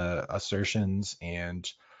like the assertions and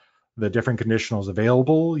the different conditionals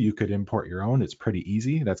available, you could import your own. It's pretty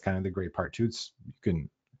easy. That's kind of the great part too.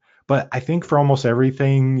 But I think for almost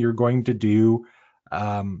everything you're going to do,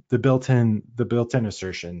 the built-in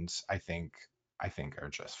assertions, I think are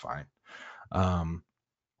just fine.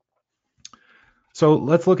 So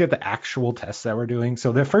let's look at the actual tests that we're doing.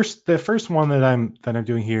 So the first one that I'm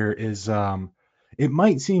doing here is it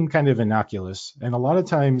might seem kind of innocuous, and a lot of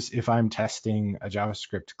times if I'm testing a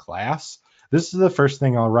JavaScript class, this is the first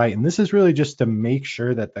thing I'll write, and this is really just to make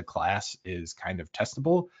sure that the class is kind of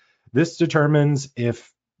testable. This determines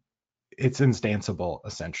if it's instanceable,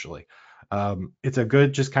 essentially. It's a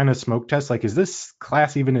good just kind of smoke test, like, is this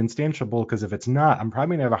class even instanceable? Because if it's not, I'm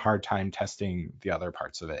probably gonna have a hard time testing the other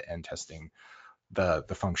parts of it and testing the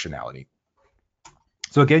functionality.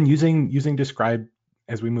 So again, using describe,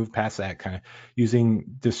 as we move past that, kind of using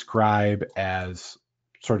describe as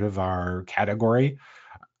sort of our category,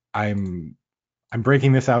 I'm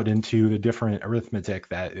breaking this out into the different arithmetic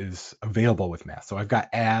that is available with math. So I've got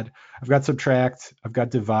add, I've got subtract, I've got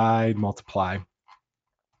divide, multiply.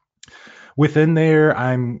 Within there,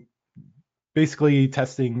 I'm basically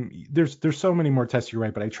testing, there's so many more tests you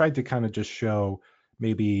write, but I tried to kind of just show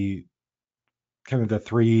maybe kind of the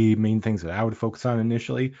three main things that I would focus on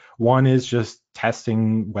initially. One is just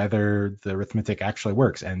testing whether the arithmetic actually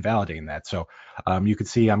works and validating that. So you can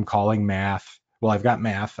see I'm calling math. Well, I've got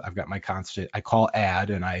math, I've got my constant, I call add,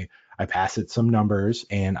 and I pass it some numbers,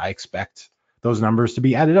 and I expect those numbers to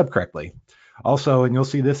be added up correctly. Also, and you'll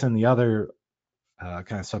see this in the other kind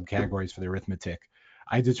of subcategories for the arithmetic,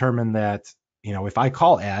 I determine that, if I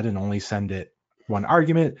call add and only send it one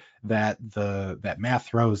argument, that math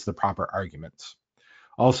throws the proper arguments.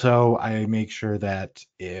 Also, I make sure that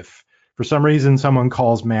if for some reason someone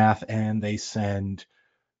calls math and they send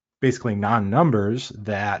basically non-numbers,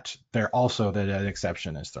 that an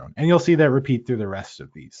exception is thrown. And you'll see that repeat through the rest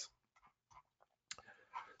of these.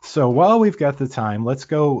 So while we've got the time, let's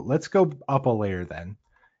go up a layer then,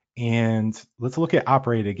 and let's look at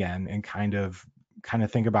operate again and kind of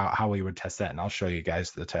think about how we would test that. And I'll show you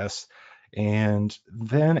guys the test. And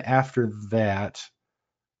then after that,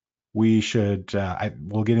 we'll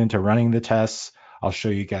get into running the tests. I'll show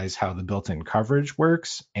you guys how the built-in coverage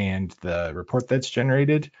works and the report that's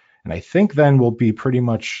generated. And I think then we'll be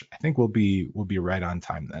we'll be right on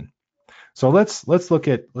time then. So let's look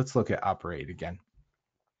at operate again.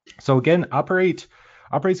 So again, operate's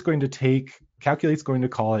going to calculate's going to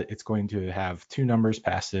call it. It's going to have two numbers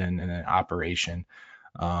passed in and an operation.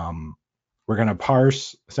 We're going to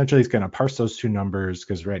parse. Essentially, it's going to parse those two numbers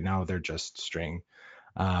because right now they're just string.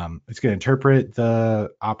 It's going to interpret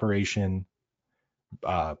the operation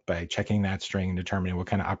by checking that string and determining what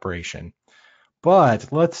kind of operation.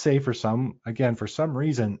 But let's say for some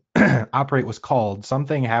reason, operate was called.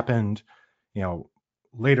 Something happened,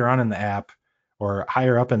 later on in the app or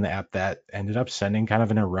higher up in the app that ended up sending kind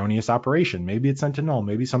of an erroneous operation. Maybe it sent a null.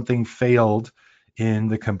 Maybe something failed in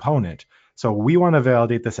the component. So we want to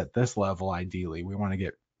validate this at this level. Ideally, we want to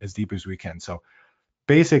get as deep as we can. So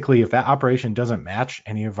basically, if that operation doesn't match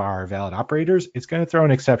any of our valid operators, it's going to throw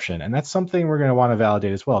an exception. And that's something we're going to want to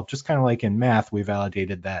validate as well. Just kind of like in math, we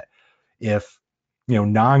validated that if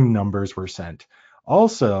non-numbers were sent.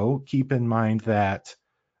 Also, keep in mind that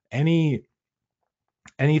anything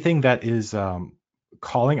that is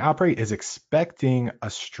calling operate is expecting a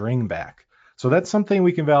string back. So that's something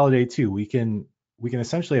we can validate too. We can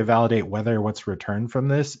essentially validate whether what's returned from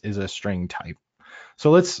this is a string type.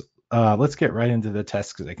 So let's get right into the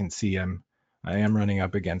test because I can see I am running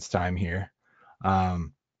up against time here.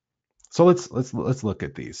 So let's look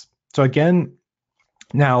at these. So again,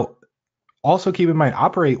 now also keep in mind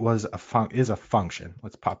operate is a function.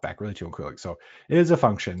 Let's pop back really too quickly. So it is a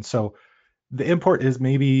function. So the import is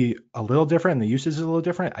maybe a little different and the usage is a little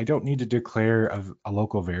different. I don't need to declare a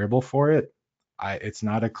local variable for it. It's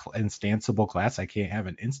not a instanceable class. I can't have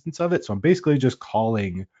an instance of it. So I'm basically just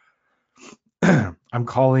calling I'm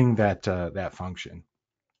calling that function.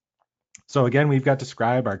 So again, we've got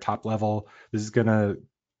describe our top level. This is going to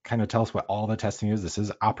kind of tell us what all the testing is. This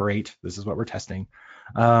is operate. This is what we're testing.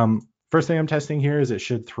 First thing I'm testing here is it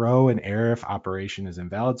should throw an error if operation is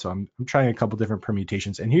invalid. So I'm trying a couple different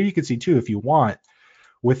permutations. And here you can see too, if you want,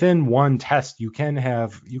 within one test, you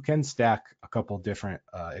can stack a couple different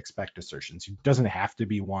expect assertions. It doesn't have to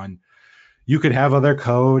be one. You could have other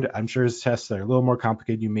code. I'm sure as tests that are a little more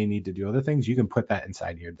complicated, you may need to do other things. You can put that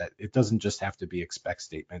inside here. That it doesn't just have to be expect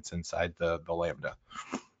statements inside the Lambda.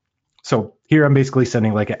 So here I'm basically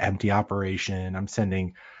sending like an empty operation.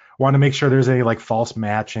 Want to make sure there's any like false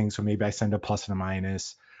matching. So maybe I send a plus and a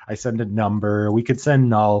minus. I send a number. We could send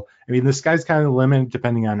null. I mean, the sky's kind of the limit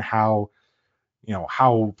depending on how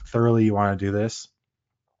thoroughly you want to do this.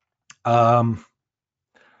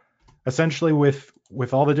 Essentially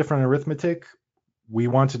with all the different arithmetic, we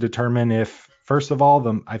want to determine if, first of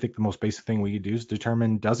all, I think the most basic thing we could do is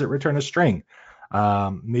determine, does it return a string?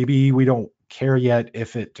 Maybe we don't care yet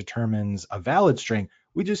if it determines a valid string.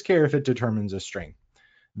 We just care if it determines a string.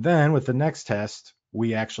 Then with the next test,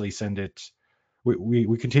 we actually send it,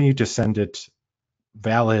 we continue to send it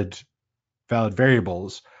valid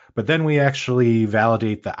variables, but then we actually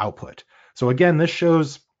validate the output. So again, this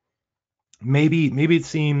shows maybe it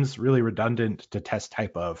seems really redundant to test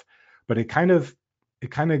type of, but it kind of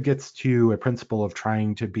gets to a principle of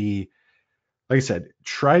trying to be, like I said,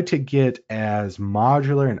 try to get as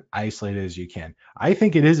modular and isolated as you can. I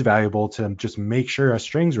think it is valuable to just make sure a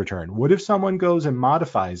string's returned. What if someone goes and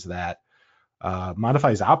modifies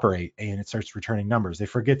operate and it starts returning numbers? They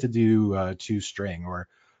forget to do toString or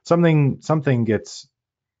something gets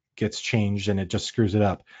changed and it just screws it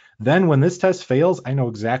up. Then when this test fails, I know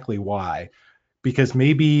exactly why. Because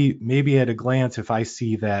maybe at a glance, if I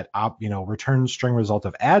see that return string result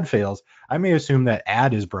of add fails, I may assume that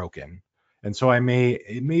add is broken, and so it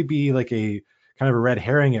may be like a kind of a red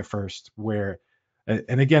herring at first.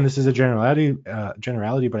 And again, this is a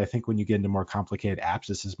generality, but I think when you get into more complicated apps,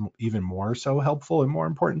 this is even more so helpful and more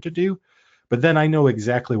important to do. But then I know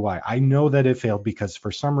exactly why. I know that it failed because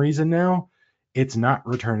for some reason now it's not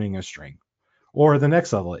returning a string. Or the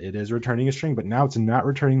next level, it is returning a string, but now it's not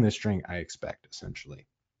returning the string I expect, essentially.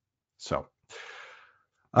 So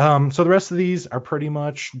the rest of these are pretty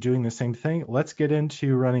much doing the same thing. Let's get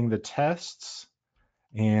into running the tests,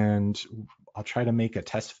 and I'll try to make a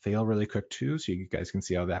test fail really quick too, so you guys can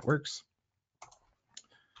see how that works.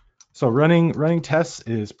 So running tests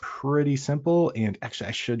is pretty simple, and actually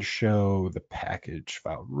I should show the package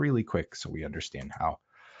file really quick so we understand how.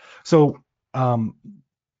 So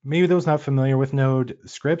maybe those not familiar with Node,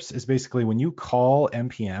 scripts is basically when you call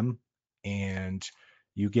npm and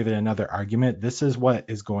you give it another argument, this basically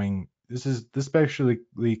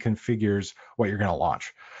configures what you're going to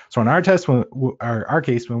launch. So in our test, our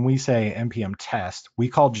case, when we say npm test, we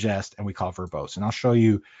call jest and we call verbose. And I'll show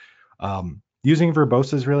you using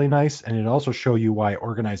verbose is really nice, and it also show you why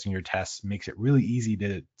organizing your tests makes it really easy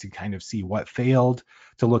to kind of see what failed,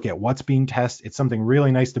 to look at what's being tested. It's something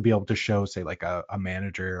really nice to be able to show, say, like a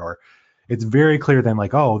manager, or it's very clear then,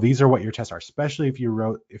 like, oh, these are what your tests are, especially if you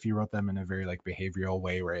wrote them in a very like behavioral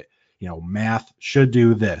way where it, math should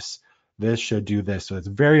do this, this should do this. So it's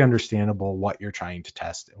very understandable what you're trying to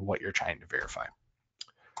test and what you're trying to verify.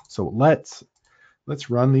 So let's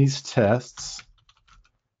run these tests.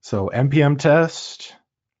 So npm test.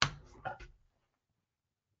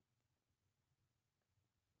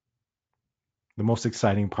 The most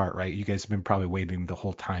exciting part, right? You guys have been probably waiting the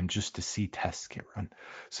whole time just to see tests get run.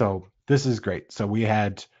 So this is great. So we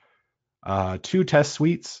had 2 test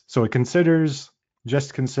suites. So it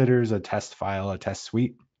just considers a test file, a test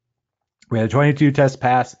suite. We had 22 tests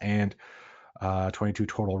pass and 22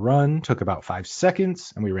 total run. Took about 5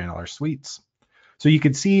 seconds, and we ran all our suites. So you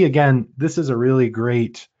can see, again, this is a really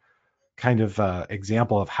great kind of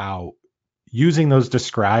example of how using those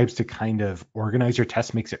describes to kind of organize your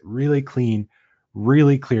test makes it really clean,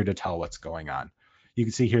 really clear to tell what's going on. You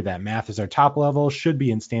can see here that math is our top level, should be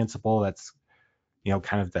instanceable. That's,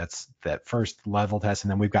 kind of that's that first level test.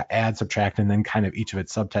 And then we've got add, subtract, and then kind of each of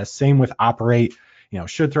its subtests. Same with operate,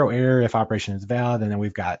 should throw error if operation is valid. And then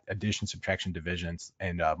we've got addition, subtraction, divisions,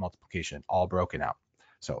 and multiplication all broken out.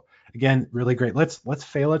 So again, really great. Let's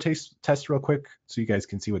fail a test real quick so you guys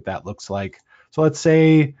can see what that looks like. So let's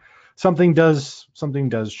say something does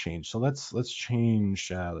change. So let's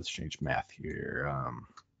change math here.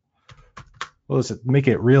 Well, let's make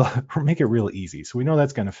it real easy. So we know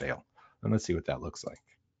that's going to fail. And let's see what that looks like.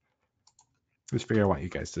 Just figure I want you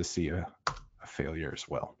guys to see a failure as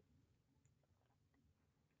well.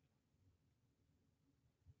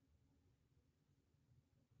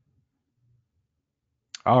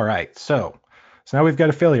 All right, so now we've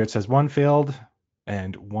got a failure. It says 1 failed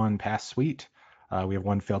and 1 passed suite. We have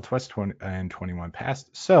 1 failed test and 21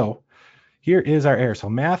 passed. So here is our error.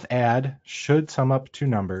 So math add should sum up 2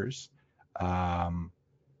 numbers. It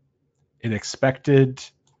expected,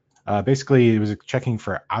 basically it was checking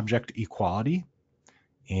for object equality,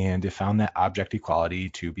 and it found that object equality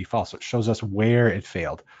to be false. So it shows us where it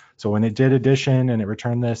failed. So when it did addition and it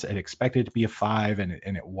returned this, it expected it to be a 5 and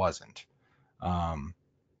it wasn't.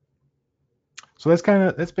 So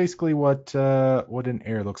that's basically what an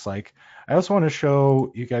error looks like. I also want to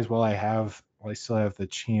show you guys while I still have the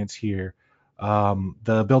chance here,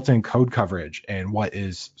 the built-in code coverage and what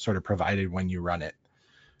is sort of provided when you run it.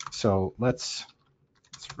 So let's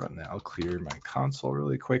run that. I'll clear my console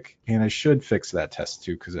really quick, and I should fix that test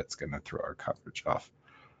too because that's going to throw our coverage off.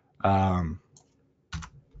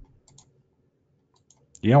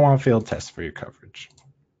 You don't want to fail tests for your coverage.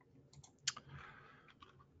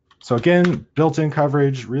 So again, built-in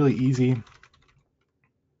coverage, really easy.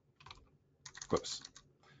 Whoops.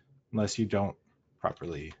 Unless you don't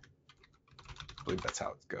properly believe that's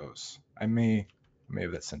how it goes. I may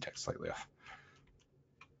have that syntax slightly off.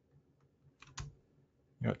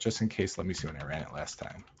 Just in case, let me see when I ran it last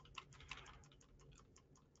time.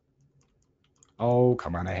 Oh,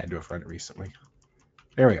 come on, I had to have run it recently.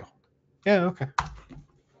 There we go. Yeah, okay.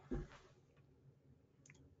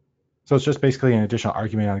 So it's just basically an additional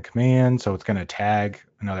argument on a command. So it's going to tag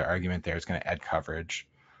another argument there. It's going to add coverage.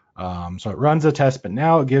 So it runs a test, but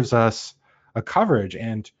now it gives us a coverage.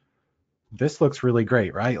 And this looks really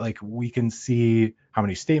great, right? Like we can see how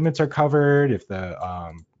many statements are covered, if the,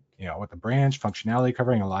 what the branch functionality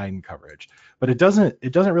covering, a line coverage. But it doesn't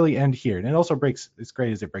really end here. And it also it's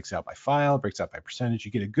great as it breaks out by file, breaks out by percentage.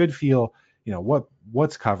 You get a good feel,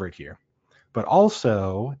 what's covered here. But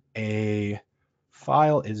also a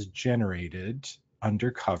file is generated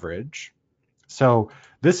under coverage. So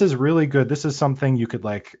this is really good. This is something you could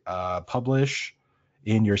publish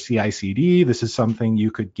in your CI/CD. This is something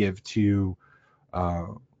you could give to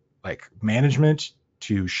management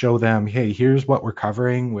to show them, hey, here's what we're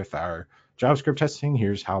covering with our JavaScript testing.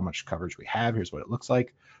 Here's how much coverage we have. Here's what it looks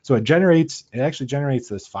like. So it actually generates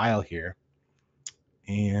this file here.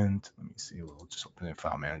 And let me see, we'll just open in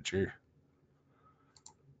File Manager.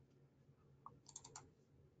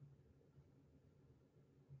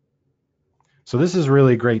 So this is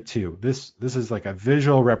really great too. This is like a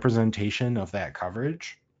visual representation of that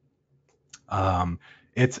coverage.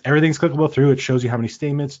 Everything's clickable through. It shows you how many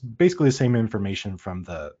statements, basically the same information from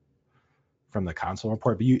the from the console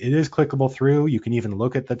report, but it is clickable through. You can even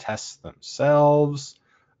look at the tests themselves.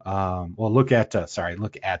 Well, look at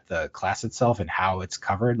the class itself and how it's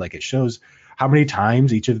covered. Like it shows how many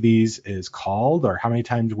times each of these is called or how many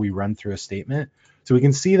times we run through a statement. So we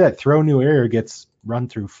can see that throw new error gets run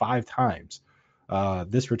through 5 times.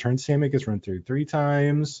 This return statement gets run through 3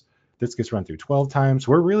 times. This gets run through 12 times.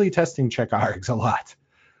 We're really testing check args a lot.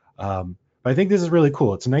 But I think this is really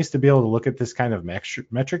cool. It's nice to be able to look at this kind of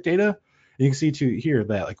metric data. And you can see here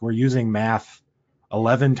that like we're using math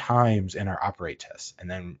 11 times in our operate tests, and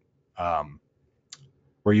then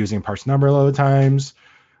we're using parse number 11 times.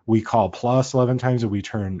 We call plus 11 times, and we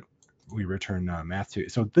return math to.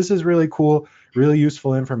 So this is really cool, really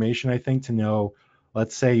useful information, I think, to know.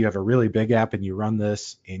 Let's say you have a really big app and you run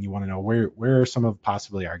this and you want to know where are some of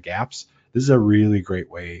possibly our gaps. This is a really great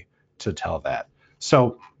way to tell that.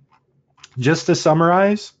 So just to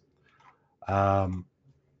summarize,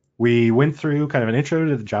 we went through kind of an intro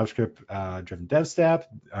to the JavaScript driven dev stack.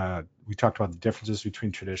 We talked about the differences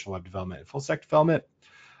between traditional web development and full stack development.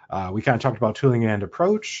 We kind of talked about tooling and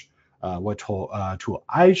approach, what tool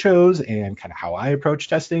I chose and kind of how I approach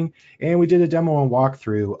testing. And we did a demo and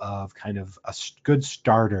walkthrough of kind of a good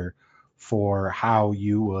starter for how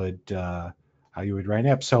you would write an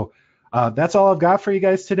app. So that's all I've got for you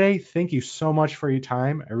guys today. Thank you so much for your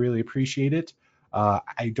time. I really appreciate it.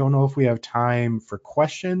 I don't know if we have time for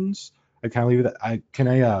questions. I kind of leave it. Can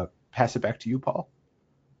I pass it back to you, Paul?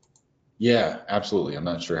 Yeah, absolutely. I'm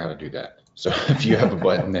not sure how to do that. So if you have a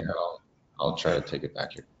button there, I'll try to take it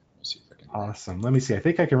back here. Let me see if I can. Awesome. Let me see. I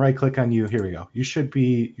think I can right click on you. Here we go. You should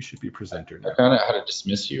be presenter now. I found out how to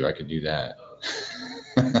dismiss you. I could do that.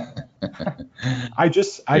 I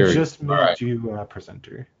just made you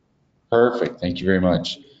presenter. Perfect. Thank you very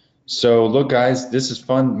much. So look, guys, this is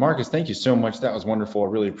fun. Marcus, thank you so much. That was wonderful. I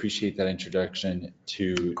really appreciate that introduction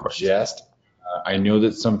to Jest. I know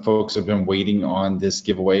that some folks have been waiting on this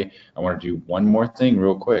giveaway. I want to do one more thing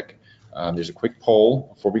real quick. There's a quick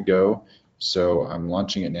poll before we go. So I'm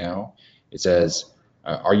launching it now. It says,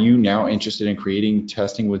 are you now interested in creating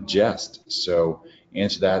testing with Jest? So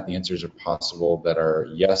answer that. The answers are possible that are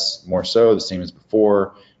yes, more so, the same as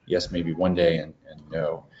before, yes, maybe one day, and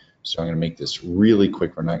no. So I'm going to make this really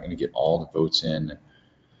quick. We're not going to get all the votes in,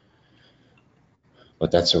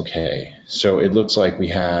 but that's okay. So it looks like we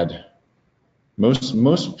had most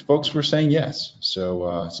folks were saying yes.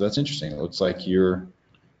 So that's interesting. It looks like you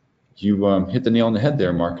hit the nail on the head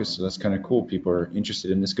there, Marcus. So that's kind of cool. People are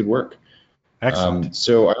interested in this good work. Excellent.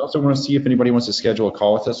 So I also want to see if anybody wants to schedule a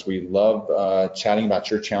call with us. We love chatting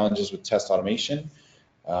about your challenges with test automation.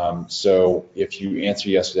 So if you answer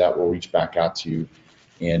yes to that, we'll reach back out to you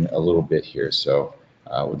in a little bit here. So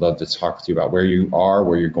we'd love to talk with you about where you are,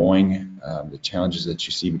 where you're going, the challenges that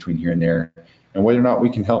you see between here and there, and whether or not we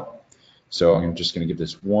can help. So I'm just going to give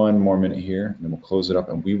this one more minute here, and then we'll close it up,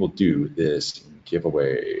 and we will do this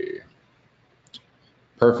giveaway.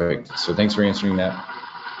 Perfect. So thanks for answering that.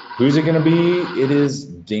 Who's it going to be? It is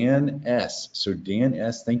Dan S. So Dan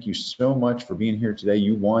S., thank you so much for being here today.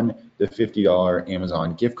 You won the $50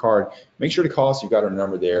 Amazon gift card. Make sure to call us. You've got our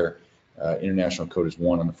number there. International code is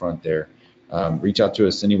 1 on the front there. Reach out to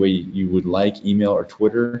us any way you would like, email or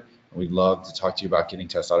Twitter. We'd love to talk to you about getting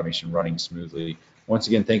test automation running smoothly. Once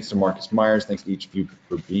again, thanks to Marcus Myers. Thanks to each of you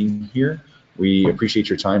for being here. We appreciate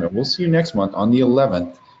your time, and we'll see you next month on the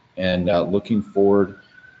 11th. And looking forward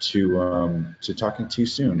to talking to you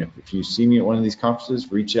soon. If you see me at one of these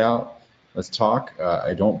conferences, reach out. Let's talk.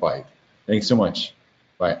 I don't bite. Thanks so much.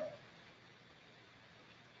 Bye.